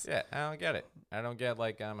business. Yeah, I don't get it. I don't get,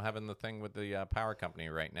 like, I'm having the thing with the power company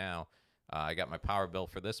right now. I got my power bill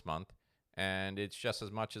for this month, and it's just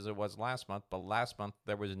as much as it was last month. But last month,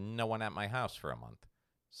 there was no one at my house for a month.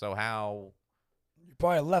 So how... You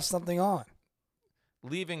probably left something on.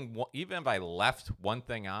 Even if I left one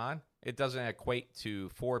thing on, It doesn't equate to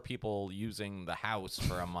 4 people using the house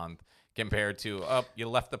for a month compared to, you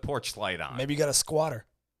left the porch light on. Maybe you got a squatter.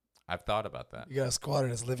 I've thought about that. You got a squatter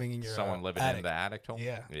that's living in your Someone living attic. in the attic hole?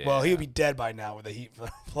 Yeah. Well, he would be dead by now with the heat from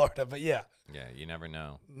Florida, but yeah. Yeah, you never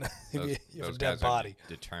know. He'd be a Those dead guys body. are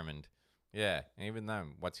determined. Yeah, and even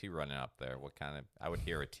then, what's he running up there? What kind of? I would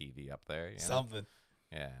hear a TV up there. You know? Something.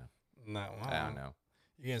 Yeah. No, I don't know.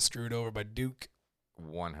 You're getting screwed over by Duke.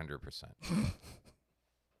 100%.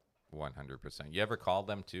 100%. You ever call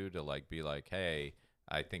them too to like be like, hey,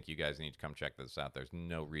 I think you guys need to come check this out. There's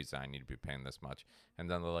no reason I need to be paying this much. And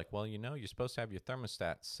then they're like, well, you're supposed to have your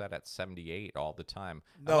thermostat set at 78 all the time.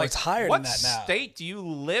 No, like, it's higher than that now. What state do you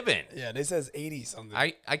live in? Yeah, they says 80 something.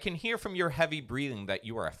 I can hear from your heavy breathing that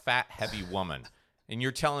you are a fat, heavy woman. And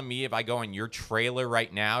you're telling me if I go in your trailer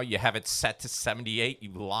right now, you have it set to 78,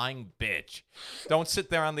 you lying bitch. Don't sit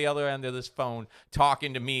there on the other end of this phone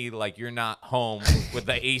talking to me like you're not home with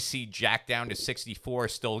the AC jacked down to 64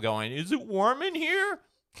 still going, is it warm in here?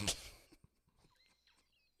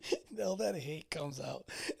 No, that hate comes out.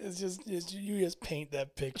 It's just you just paint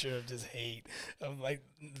that picture of just hate, of like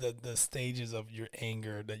the stages of your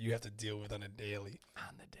anger that you have to deal with on a daily.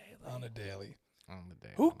 On a daily.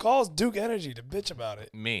 Who calls Duke Energy to bitch about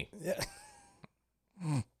it? Me. Yeah.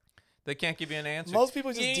 They can't give you an answer. Most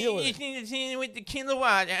people just deal with it. With the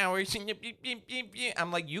kilowatt hours.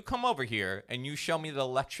 I'm like, you come over here and you show me the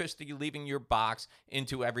electricity leaving your box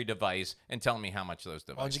into every device and tell me how much those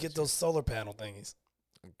devices. Why don't you get those solar panel thingies?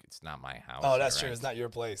 It's not my house. Oh, that's true. right? It's not your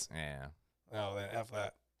place. Yeah. Oh, then F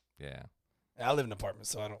that. Yeah. I live in an apartment,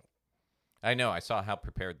 so I don't. I know. I saw how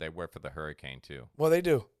prepared they were for the hurricane, too. Well, they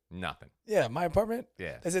do. Nothing. Yeah, my apartment.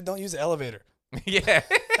 Yeah. They said don't use the elevator. Yeah.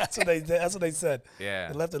 That's what they said. Yeah.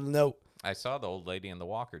 They left a note. I saw the old lady in the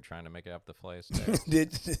walker trying to make it up the flight of stairs.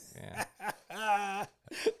 Did Yeah.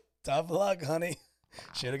 tough luck, honey.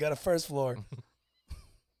 Should have got a first floor.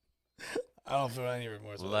 I don't feel any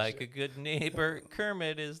remorse. Like a good neighbor,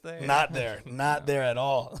 Kermit is there. Not there. Not there at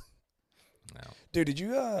all. No. Dude, did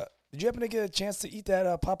you happen to get a chance to eat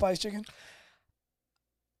that Popeye's chicken?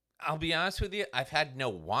 I'll be honest with you. I've had no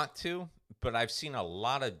want to, but I've seen a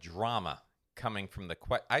lot of drama coming from the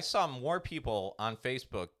I saw more people on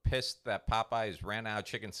Facebook pissed that Popeyes ran out of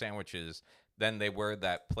chicken sandwiches than they were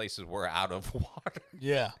that places were out of water.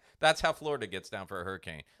 Yeah. That's how Florida gets down for a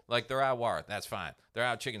hurricane. Like, they're out of water. That's fine. They're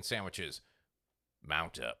out of chicken sandwiches.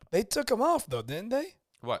 Mount up. They took them off, though, didn't they?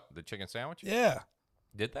 What, the chicken sandwiches? Yeah.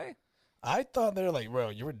 Did they? I thought they were like, bro,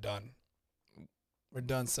 you were done. We're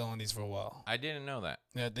done selling these for a while. I didn't know that.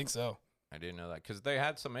 Yeah, I think so. I didn't know that because they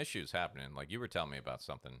had some issues happening. Like, you were telling me about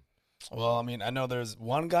something. Well, I mean, I know there's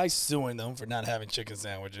one guy suing them for not having chicken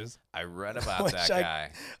sandwiches. I read about that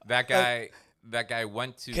guy. That guy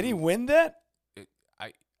went to. Can he win that?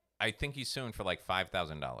 I think he's suing for like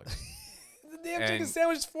 $5,000. The damn chicken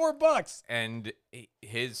sandwich is $4. And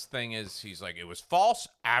his thing is, he's like, it was false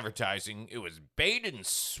advertising. It was bait and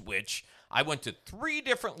switch. I went to 3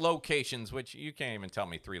 different locations, which you can't even tell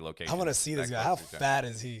me 3 locations. I want to see this guy. How fat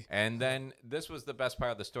is he? And then this was the best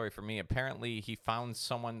part of the story for me. Apparently, he found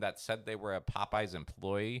someone that said they were a Popeyes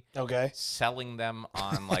employee. Okay. Selling them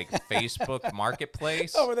on like Facebook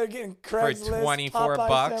Marketplace. Oh, they're getting Craigslist for $24.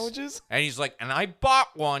 Popeye sandwiches? And he's like, and I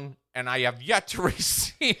bought one. And I have yet to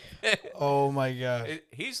receive it. Oh, my God.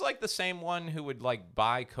 He's like the same one who would, like,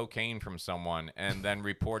 buy cocaine from someone and then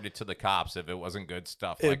report it to the cops if it wasn't good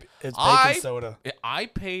stuff. It's baking soda. I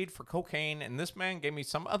paid for cocaine, and this man gave me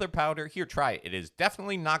some other powder. Here, try it. It is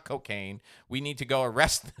definitely not cocaine. We need to go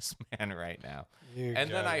arrest this man right now. And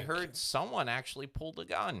then I heard someone actually pulled a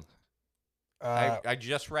gun. I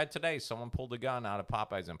just read today someone pulled a gun out of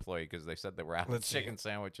Popeye's employee because they said they were out of chicken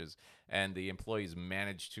sandwiches, and the employees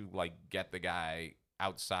managed to like get the guy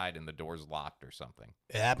outside and the doors locked or something.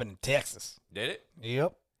 It happened in Texas. Did it?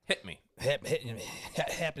 Yep. Hit me.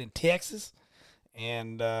 Happened in Texas,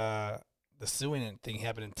 and the suing thing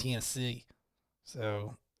happened in Tennessee.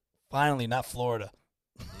 So finally, not Florida.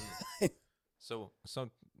 So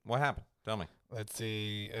what happened? Tell me. Let's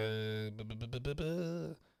see.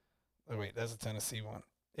 Oh, wait, that's a Tennessee one.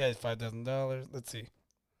 Yeah, it's $5,000. Let's see.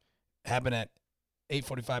 Happened at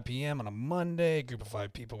 8:45 p.m. on a Monday. A group of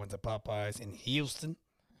 5 people went to Popeyes in Houston.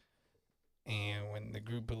 And when the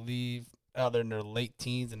group believed, they're in their late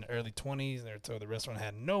teens and early 20s, they were told the restaurant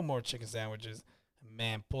had no more chicken sandwiches. A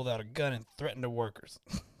man pulled out a gun and threatened the workers.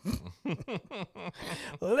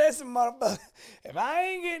 Listen, motherfucker, if I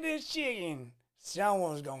ain't getting this chicken,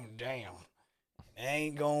 someone's going down. It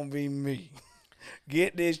ain't going to be me.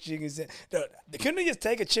 Get this chicken sandwich. No, couldn't they just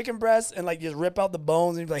take a chicken breast and like just rip out the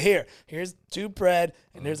bones and be like, here's 2 bread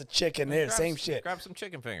and there's a chicken there, same shit. Grab some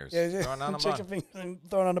chicken fingers. Yeah, Throw it on the chicken bun. fingers and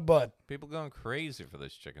throw it on the bun. People going crazy for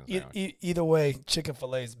this chicken sandwich. Either way, chicken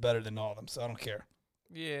fillet is better than all of them, so I don't care.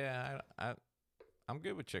 Yeah, I'm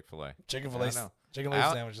good with Chick-fil-A. Chicken-fil-A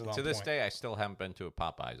sandwich is on To this point. day, I still haven't been to a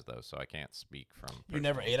Popeyes, though, so I can't speak from You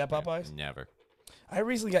never ate at Popeyes? Never. I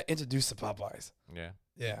recently got introduced to Popeyes. Yeah.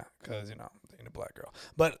 Yeah, because, I'm dating a black girl.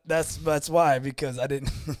 But that's why, because I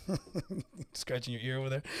didn't... Scratching your ear over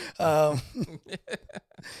there. But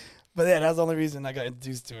yeah, that's the only reason I got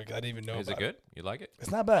introduced to it, 'cause I didn't even know Is about it good? You like it?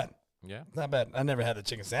 It's not bad. Yeah. It's not bad. I never had the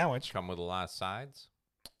chicken sandwich. Come with a lot of sides?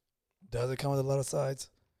 Does it come with a lot of sides?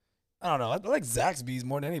 I don't know. I like Zaxby's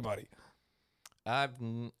more than anybody. I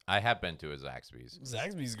have been to a Zaxby's.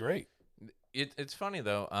 Zaxby's great. It's funny,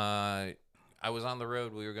 though. I was on the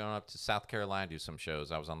road. We were going up to South Carolina to do some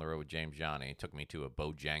shows. I was on the road with James Johnny. He took me to a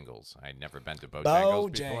Bojangles. I had never been to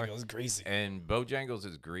Bojangles before. Bojangles, greasy. And Bojangles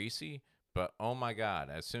is greasy, but oh my God,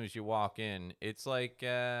 as soon as you walk in, it's like,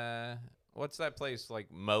 what's that place?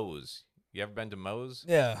 Like Moe's. You ever been to Moe's?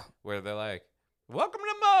 Yeah. Where they're like, welcome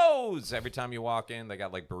to Moe's. Every time you walk in, they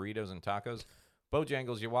got like burritos and tacos.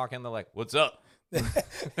 Bojangles, you walk in, they're like, what's up?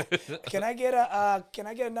 Can I get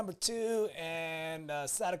a number 2 and a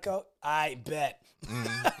side of Coke? I bet.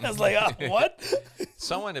 I was like, what?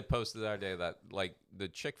 Someone had posted the other day that like the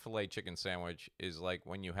Chick-fil-A chicken sandwich is like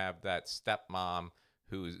when you have that stepmom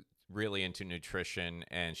who's really into nutrition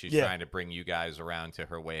and she's trying to bring you guys around to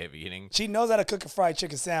her way of eating. She knows how to cook a fried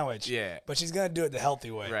chicken sandwich. Yeah. But she's going to do it the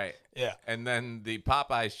healthy way. Right. Yeah. And then the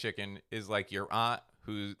Popeyes chicken is like your aunt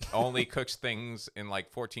who only cooks things in like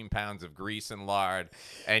 14 pounds of grease and lard,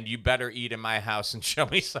 and you better eat in my house and show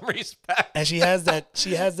me some respect. And she has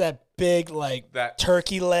that big like That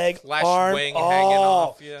turkey leg flesh arm wing hanging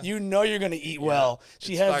off. Yeah. You know you're gonna eat well.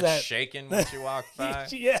 She it has starts that shaking when she walks by.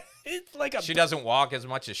 Yeah, it's like a. She doesn't walk as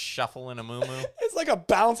much as shuffling a moo-moo. It's like a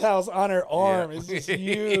bounce house on her arm. Yeah. It's just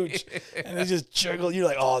huge, and it just jiggle. You're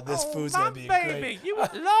like, oh, this food's gonna be baby, great.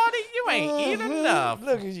 Lordy, you ain't eating enough.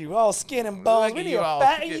 Look at you, all skin and bones. Look We at need you to all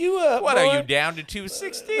fatten you up. What boy. are you down to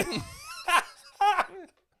 260?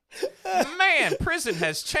 Man, prison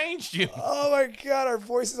has changed you. Oh my God, our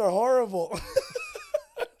voices are horrible.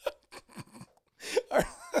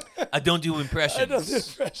 I don't do impressions. I don't do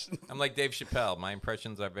impressions. I'm like Dave Chappelle. My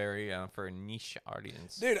impressions are very for a niche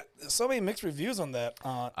audience. Dude, so many mixed reviews on that.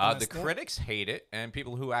 The critics hate it, and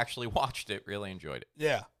people who actually watched it really enjoyed it.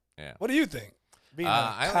 Yeah. Yeah. What do you think? Being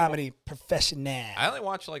a comedy professional. I only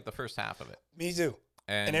watched like the first half of it. Me too.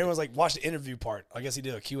 And everyone's like, watch the interview part. I guess he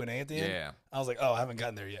did a Q&A at the end. Yeah. I was like, oh, I haven't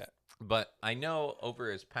gotten there yet. But I know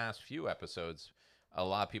over his past few episodes, a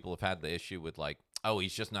lot of people have had the issue with like, oh,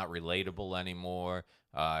 he's just not relatable anymore.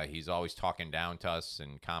 He's always talking down to us,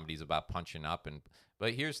 and comedy's about punching up.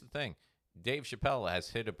 But here's the thing. Dave Chappelle has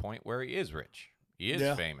hit a point where he is rich. He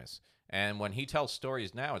is famous. And when he tells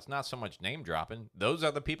stories now, it's not so much name dropping. Those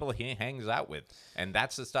are the people he hangs out with. And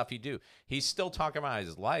that's the stuff he do. He's still talking about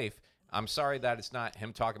his life. I'm sorry that it's not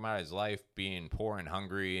him talking about his life being poor and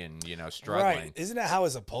hungry and, struggling. Right. Isn't that how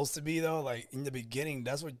it's supposed to be, though? Like, in the beginning,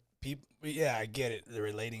 that's what people... Yeah, I get it. The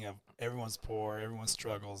relating of everyone's poor, everyone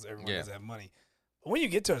struggles, everyone doesn't have money. But when you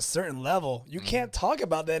get to a certain level, you can't talk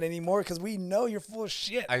about that anymore because we know you're full of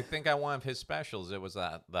shit. I think on one of his specials, it was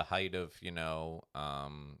at the height of,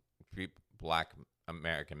 black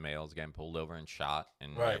American males getting pulled over and shot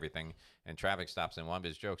and everything, and traffic stops. And one of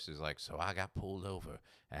his jokes is like, so I got pulled over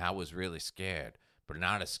and I was really scared, but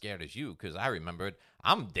not as scared as you because I remembered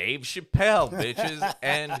I'm Dave Chappelle, bitches.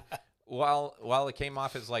 And while it came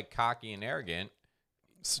off as like cocky and arrogant,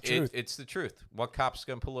 it's the truth. It's the truth. What cop's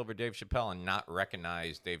going to pull over Dave Chappelle and not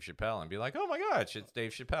recognize Dave Chappelle and be like, oh my gosh, it's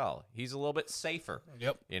Dave Chappelle. He's a little bit safer.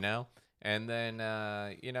 Yep. And then,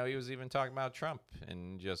 he was even talking about Trump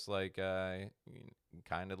and just like,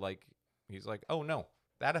 kind of like, he's like, oh no,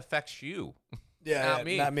 that affects you. Yeah,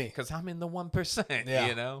 not me. Because I'm in the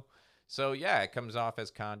 1%, So yeah, it comes off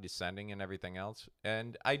as condescending and everything else.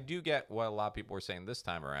 And I do get what a lot of people were saying this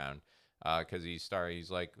time around. Because he's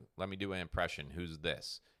like, let me do an impression. Who's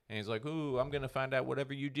this? And he's like, ooh, I'm going to find out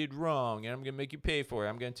whatever you did wrong, and I'm going to make you pay for it.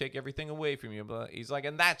 I'm going to take everything away from you. But he's like,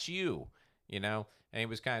 and that's you, And he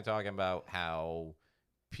was kind of talking about how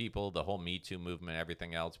people, the whole Me Too movement,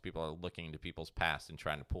 everything else, people are looking into people's past and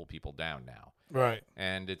trying to pull people down now. Right.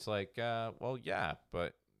 And it's like, well, yeah,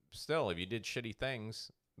 but still, if you did shitty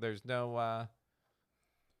things, there's no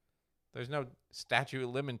statute of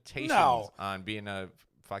limitations on being a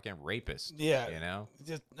fucking rapist. Yeah.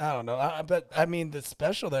 Just I don't know. But I mean, the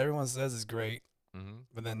special that everyone says is great,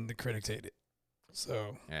 but then the critics hate it.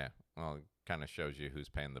 So yeah. Well, kind of shows you who's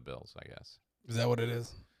paying the bills, I guess. Is that what it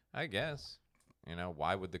is? I guess. You know,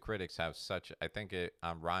 why would the critics have such? I think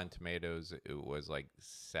on Rotten Tomatoes it was like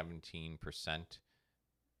 17%,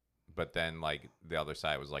 but then like the other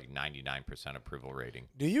side was like 99% approval rating.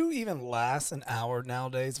 Do you even last an hour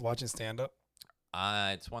nowadays watching stand-up?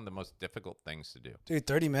 It's one of the most difficult things to do. Dude,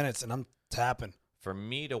 30 minutes and I'm tapping. For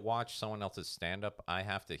me to watch someone else's stand-up, I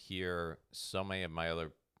have to hear so many of my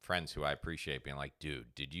other friends who I appreciate being like,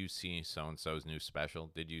 dude, did you see so-and-so's new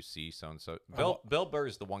special? Did you see so-and-so? Bill Burr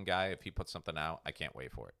is the one guy, if he puts something out, I can't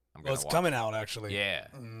wait for it. It's coming out, actually. Yeah.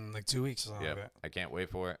 Like 2 weeks or something like that. I can't wait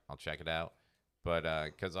for it. I'll check it out. But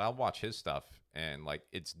because I'll watch his stuff, and like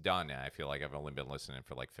it's done, and I feel like I've only been listening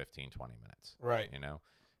for like 15, 20 minutes. Right. You know?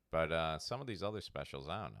 But some of these other specials,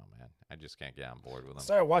 I don't know, man. I just can't get on board with them. I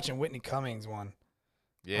started watching Whitney Cummings one.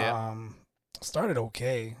 Yeah. Started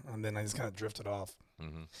okay, and then I just kind of drifted off.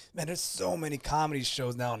 Mm-hmm. Man, there's so many comedy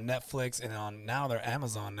shows now on Netflix and now they're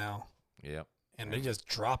Amazon now. Yep. And they're just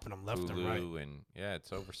dropping them left Hulu, and right. And yeah, it's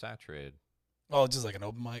oversaturated. Oh, just like an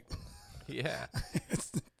open mic. Yeah.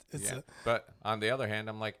 it's yeah. But on the other hand,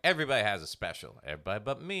 I'm like, everybody has a special. Everybody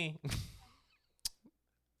but me.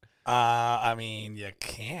 I mean, you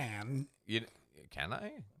can. Can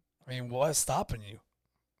I? I mean, what's stopping you?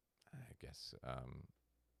 I guess,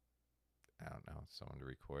 I don't know, someone to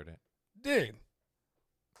record it. Dude,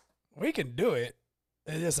 we can do it.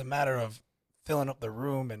 It's just a matter of filling up the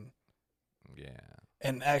room and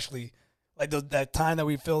actually, like that time that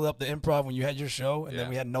we filled up the improv when you had your show and then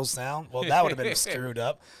we had no sound. Well, that would have been screwed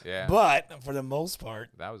up. Yeah. But for the most part,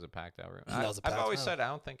 that was a packed out room. I've always said I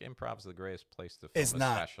don't think improv's the greatest place to film it's a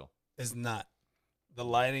not. special. It's not. The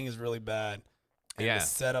lighting is really bad. And the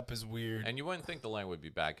setup is weird. And you wouldn't think the lighting would be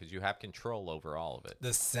bad because you have control over all of it.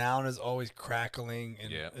 The sound is always crackling,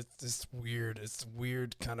 and it's just weird. It's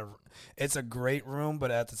weird kind of. It's a great room,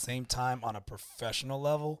 but at the same time, on a professional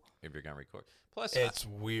level, if you're gonna record, plus it's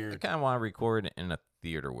weird. I kind of want to record in a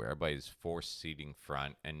theater where everybody's forced seating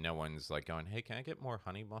front, and no one's like going, "Hey, can I get more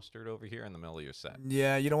honey mustard over here in the middle of your set?"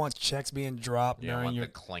 Yeah, you don't want checks being dropped during the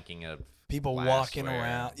clanking of people walking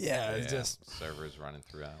around. Yeah, it's just servers running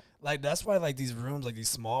throughout. Like that's why like these rooms, like these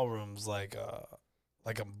small rooms, like a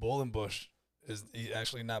Bullenbush is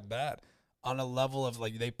actually not bad. On a level of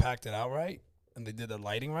like they packed it out right and they did the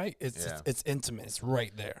lighting right. It's intimate. It's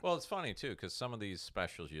right there. Well, it's funny too because some of these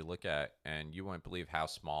specials you look at and you wouldn't believe how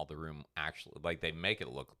small the room actually. Like they make it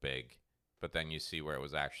look big, but then you see where it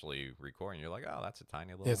was actually recording. You're like, oh, that's a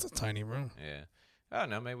tiny little. Yeah, it's a tiny room. Yeah. I don't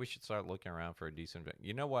know. Maybe we should start looking around for a decent.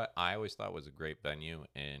 You know what? I always thought was a great venue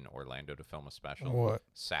in Orlando to film a special. What?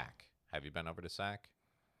 SAC. Have you been over to SAC?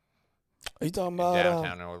 Are you talking about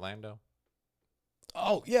downtown in Orlando?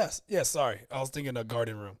 Oh yes, Sorry, I was thinking a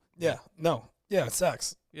garden room. Yeah, no, yeah,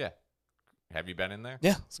 SAC's. Yeah. Have you been in there?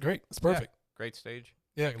 Yeah, it's great. It's perfect. Yeah. Great stage.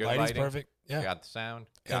 Yeah, good lighting's lighting. perfect. Yeah, got the sound.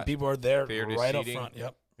 And people are there right seating. up front.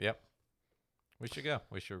 Yep. We should go.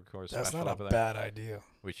 We should record a That's special not over a there. bad idea.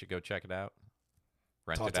 We should go check it out.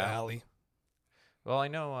 Rent Talk it to out. Allie. Well, I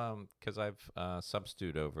know because I've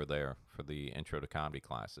substitute over there for the intro to comedy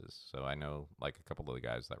classes, so I know like a couple of the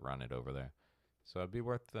guys that run it over there. So it'd be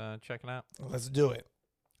worth checking out. Let's do it.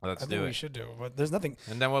 I think we should do it, but there's nothing.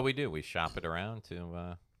 And then what we do, we shop it around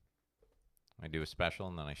to. I do a special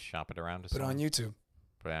and then I shop it around to. Put it on YouTube.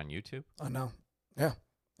 Put it on YouTube. I know. Yeah,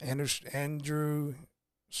 Andrew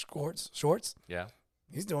Schwartz. Yeah,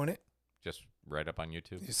 he's doing it. Just right up on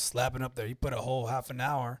YouTube. He's slapping up there. He put a whole half an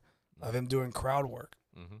hour of him doing crowd work.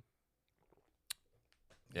 Mm-hmm.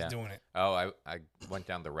 He's doing it. Oh, I went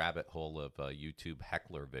down the rabbit hole of YouTube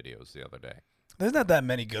heckler videos the other day. There's not that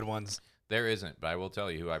many good ones. There isn't, but I will tell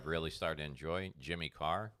you who I've really started to enjoy, Jimmy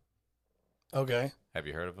Carr. Okay. Have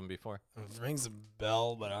you heard of him before? It rings a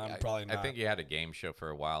bell, but I'm probably not. I think he had a game show for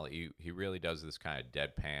a while. He really does this kind of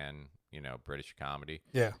deadpan, British comedy.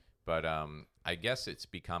 Yeah. But I guess it's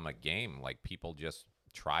become a game. Like people just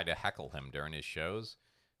try to heckle him during his shows.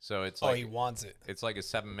 So it's like he wants it. It's like a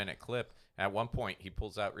 7-minute clip. At one point, he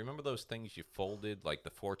pulls out. Remember those things you folded, like the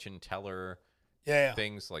fortune teller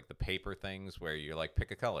things, like the paper things, where you're like, pick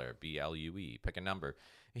a color, BLUE, pick a number.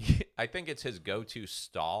 I think it's his go-to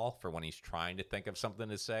stall for when he's trying to think of something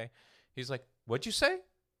to say. He's like, "What'd you say?"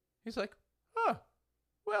 He's like, "Oh,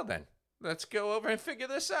 well then, let's go over and figure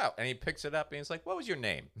this out." And he picks it up and he's like, "What was your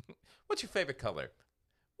name? What's your favorite color?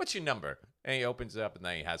 What's your number?" And he opens it up and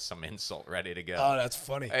then he has some insult ready to go. Oh, that's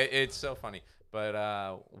funny. It's so funny. But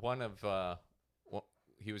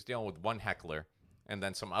he was dealing with one heckler, and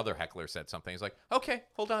then some other heckler said something. He's like, "Okay,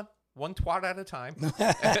 hold on, one twat at a time."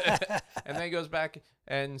 And then he goes back,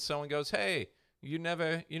 and someone goes, "Hey, you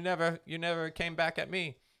never came back at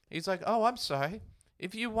me." He's like, "Oh, I'm sorry.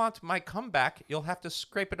 If you want my comeback, you'll have to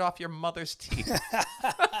scrape it off your mother's teeth.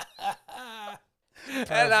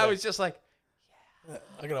 And I was just like, yeah.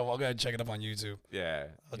 I'm gonna check it up on YouTube. Yeah.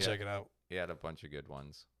 I'll check it out. He had a bunch of good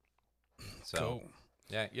ones. So, cool.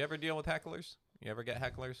 Yeah, you ever deal with hecklers? You ever get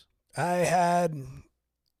hecklers? I had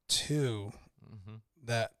 2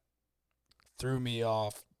 that threw me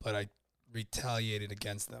off, but I retaliated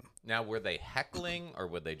against them. Now, were they heckling or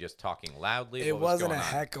were they just talking loudly? It wasn't a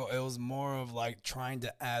heckle. It was more of like trying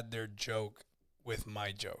to add their joke with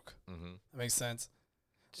my joke. That makes sense?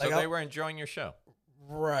 So they were enjoying your show.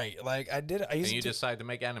 Right. Like I used and you decided to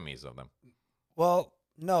make enemies of them. Well,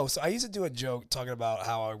 no. So I used to do a joke talking about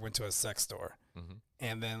how I went to a sex store.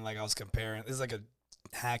 And then like I was comparing. This is like a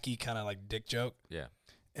hacky kind of like dick joke. Yeah.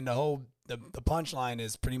 And the punchline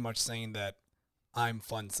is pretty much saying that I'm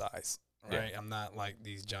fun size. Right. Yeah. I'm not like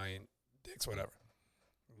these giant dicks, whatever.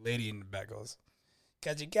 Lady in the back goes,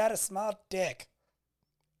 "'Cause you got a small dick."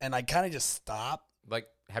 And I kind of just stopped. Like,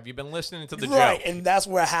 have you been listening to the right, joke? And that's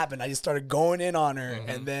where it happened. I just started going in on her,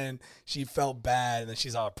 and then she felt bad, and then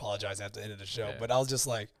she's all apologizing at the end of the show. Yeah. But I was just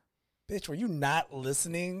like, "Bitch, were you not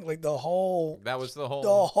listening? Like the whole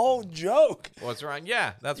whole joke." What's wrong?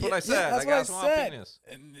 Yeah, that's what I said. Yeah, that's what I said. Penis.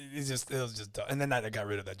 And it was just dumb. And then I got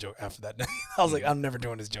rid of that joke after that. I was like, I'm never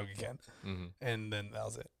doing this joke again. And then that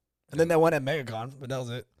was it. And then that one at MegaCon, but that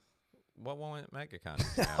was it. What one at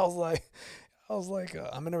MegaCon? I was like,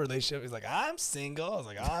 I'm in a relationship. He's like, I'm single. I was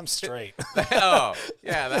like, I'm straight. Oh,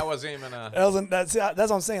 yeah, that wasn't even a. That's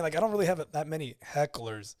what I'm saying. Like, I don't really have that many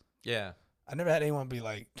hecklers. Yeah. I never had anyone be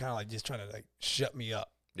like, kind of like just trying to like shut me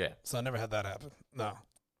up. Yeah. So I never had that happen. No.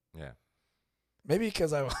 Yeah. Maybe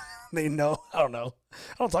because they know. I don't know.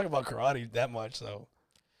 I don't talk about karate that much, so.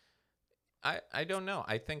 I don't know.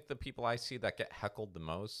 I think the people I see that get heckled the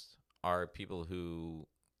most are people who,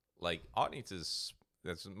 like, audiences.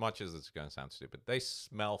 As much as it's going to sound stupid, they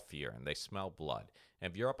smell fear and they smell blood.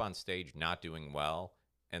 And if you're up on stage not doing well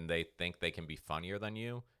and they think they can be funnier than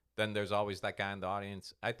you, then there's always that guy in the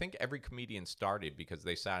audience. I think every comedian started because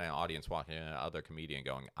they sat in an audience watching another comedian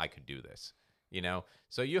going, I could do this. You know?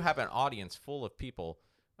 So you have an audience full of people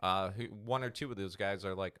who one or two of those guys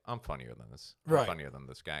are like, I'm funnier than this. I'm funnier than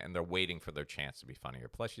this guy. And they're waiting for their chance to be funnier.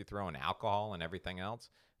 Plus you throw in alcohol and everything else.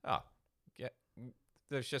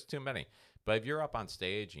 There's just too many. But if you're up on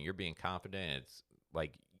stage and you're being confident, it's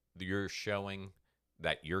like you're showing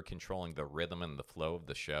that you're controlling the rhythm and the flow of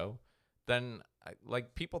the show, then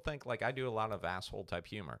like people think like I do a lot of asshole type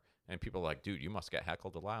humor. And people are like, dude, you must get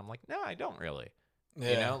heckled a lot. I'm like, no, I don't really. Yeah.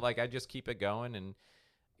 You know, like I just keep it going. And,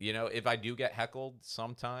 you know, if I do get heckled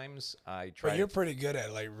sometimes, I try. But you're pretty good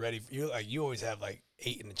at like ready. You always have like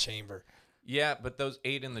 8 in the chamber. Yeah, but those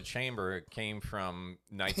 8 in the chamber came from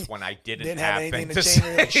nights when I didn't have anything in the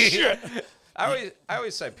chamber. Like, shit. I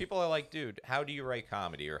always say, people are like, dude, how do you write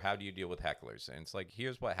comedy or how do you deal with hecklers? And it's like,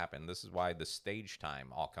 here's what happened. This is why the stage time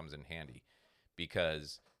all comes in handy.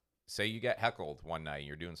 Because say you get heckled one night and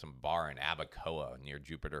you're doing some bar in Abacoa near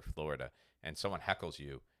Jupiter, Florida, and someone heckles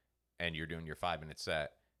you and you're doing your 5-minute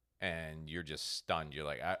set. And you're just stunned. You're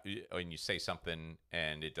like, and you say something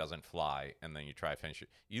and it doesn't fly, and then you try to finish it.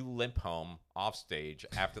 You limp home off stage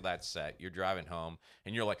after that set. You're driving home,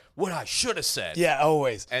 and you're like, what I should have said. Yeah,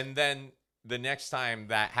 always. And then the next time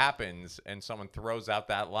that happens and someone throws out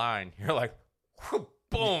that line, you're like, whoop,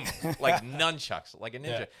 boom, like nunchucks, like a ninja.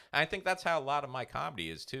 Yeah. And I think that's how a lot of my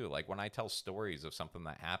comedy is, too. Like when I tell stories of something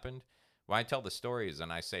that happened, when I tell the stories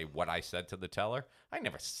and I say what I said to the teller, I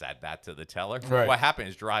never said that to the teller. Right. What happened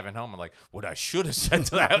is driving home, I'm like, what I should have said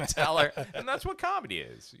to that teller. And that's what comedy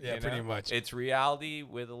is. Yeah, pretty much. It's reality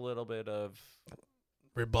with a little bit of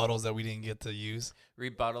rebuttals that we didn't get to use.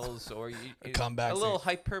 Rebuttals or comebacks. A little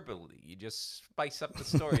hyperbole. You just spice up the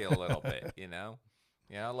story a little bit, you know?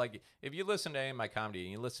 You know, like if you listen to any of my comedy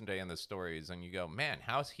and you listen to any of the stories and you go, man,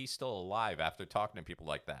 how is he still alive after talking to people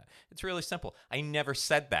like that? It's really simple. I never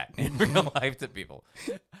said that in real life to people.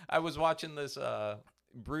 I was watching this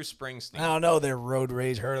Bruce Springsteen. I don't know, they're road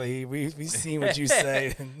rage Hurley. We've seen what you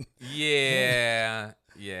say. Yeah,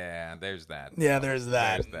 there's that. Yeah, there's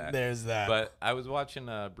that. But I was watching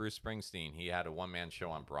Bruce Springsteen. He had a one-man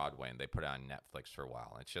show on Broadway, and they put it on Netflix for a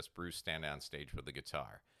while. And it's just Bruce standing on stage with the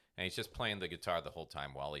guitar. And he's just playing the guitar the whole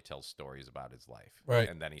time while he tells stories about his life. Right.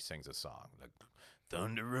 And then he sings a song, like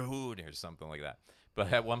Thunder Road or something like that.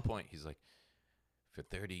 But at one point, he's like, for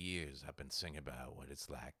 30 years, I've been singing about what it's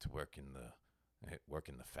like to work in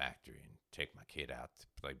the factory and take my kid out to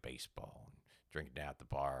play baseball and drink it down at the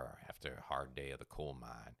bar after a hard day of the coal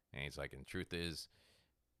mine. And he's like, and the truth is,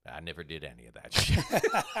 I never did any of that shit.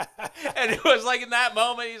 And it was like in that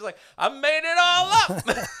moment, he's like, I made it all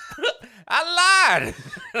up. I lied.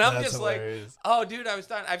 And I'm That's just hilarious. like, oh, dude, I was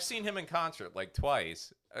done. I've seen him in concert like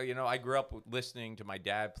twice. I grew up listening to my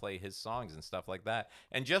dad play his songs and stuff like that.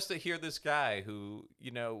 And just to hear this guy who,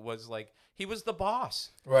 was like, he was the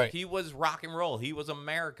boss. Right. He was rock and roll. He was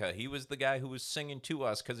America. He was the guy who was singing to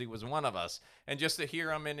us because he was one of us. And just to hear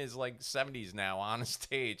him in his 70s now on a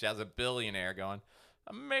stage as a billionaire going,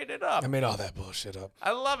 I made it up. I made all that bullshit up.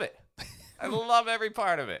 I love it. I love every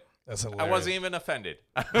part of it. That's hilarious. I wasn't even offended.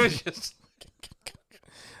 I was just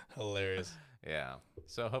hilarious. Yeah.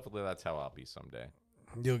 So hopefully that's how I'll be someday.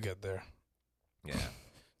 You'll get there. Yeah.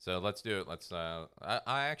 So let's do it.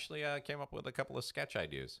 I actually came up with a couple of sketch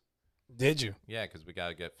ideas. Did you? Yeah, because we got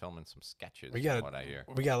to get filming some sketches. We got from what I hear.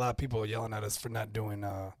 We got a lot of people yelling at us for not doing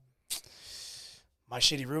My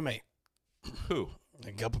Shitty Roommate. Who?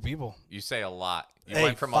 A couple people. You say a lot. You Hey,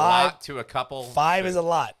 went from 5 a lot to a couple. 5 is a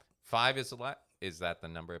lot. 5 is a lot. Is that the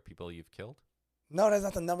number of people you've killed? No, that's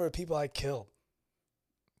not the number of people I killed.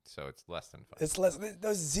 So it's less than 5. It's less.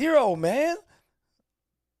 There's 0, man.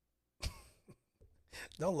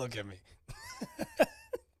 Don't look at me.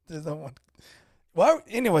 There's no one. Well,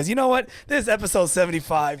 anyways, you know what? This is episode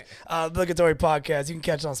 75, Obligatory Podcast. You can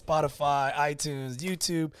catch it on Spotify, iTunes,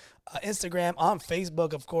 YouTube, Instagram, on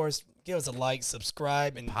Facebook, of course. Give us a like,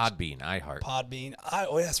 subscribe, and Podbean, iHeart. Podbean.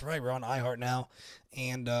 That's right. We're on iHeart now.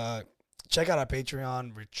 And check out our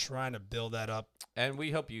Patreon. We're trying to build that up. And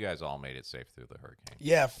we hope you guys all made it safe through the hurricane.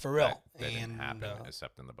 Yeah, for real. That didn't happen,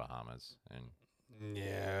 except in the Bahamas. And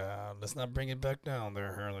yeah, let's not bring it back down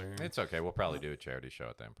there, Hurley. it's okay. We'll probably do a charity show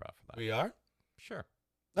at the Improv for that. We are? Sure.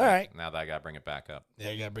 All right. Now that I got to bring it back up. Yeah,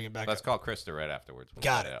 you got to bring it back Let's up. call Krista right afterwards. We'll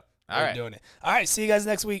Got set it. up. All We're right. doing it. All right. See you guys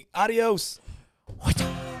next week. Adios. You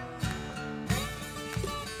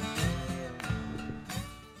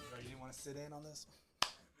didn't want to sit in on this?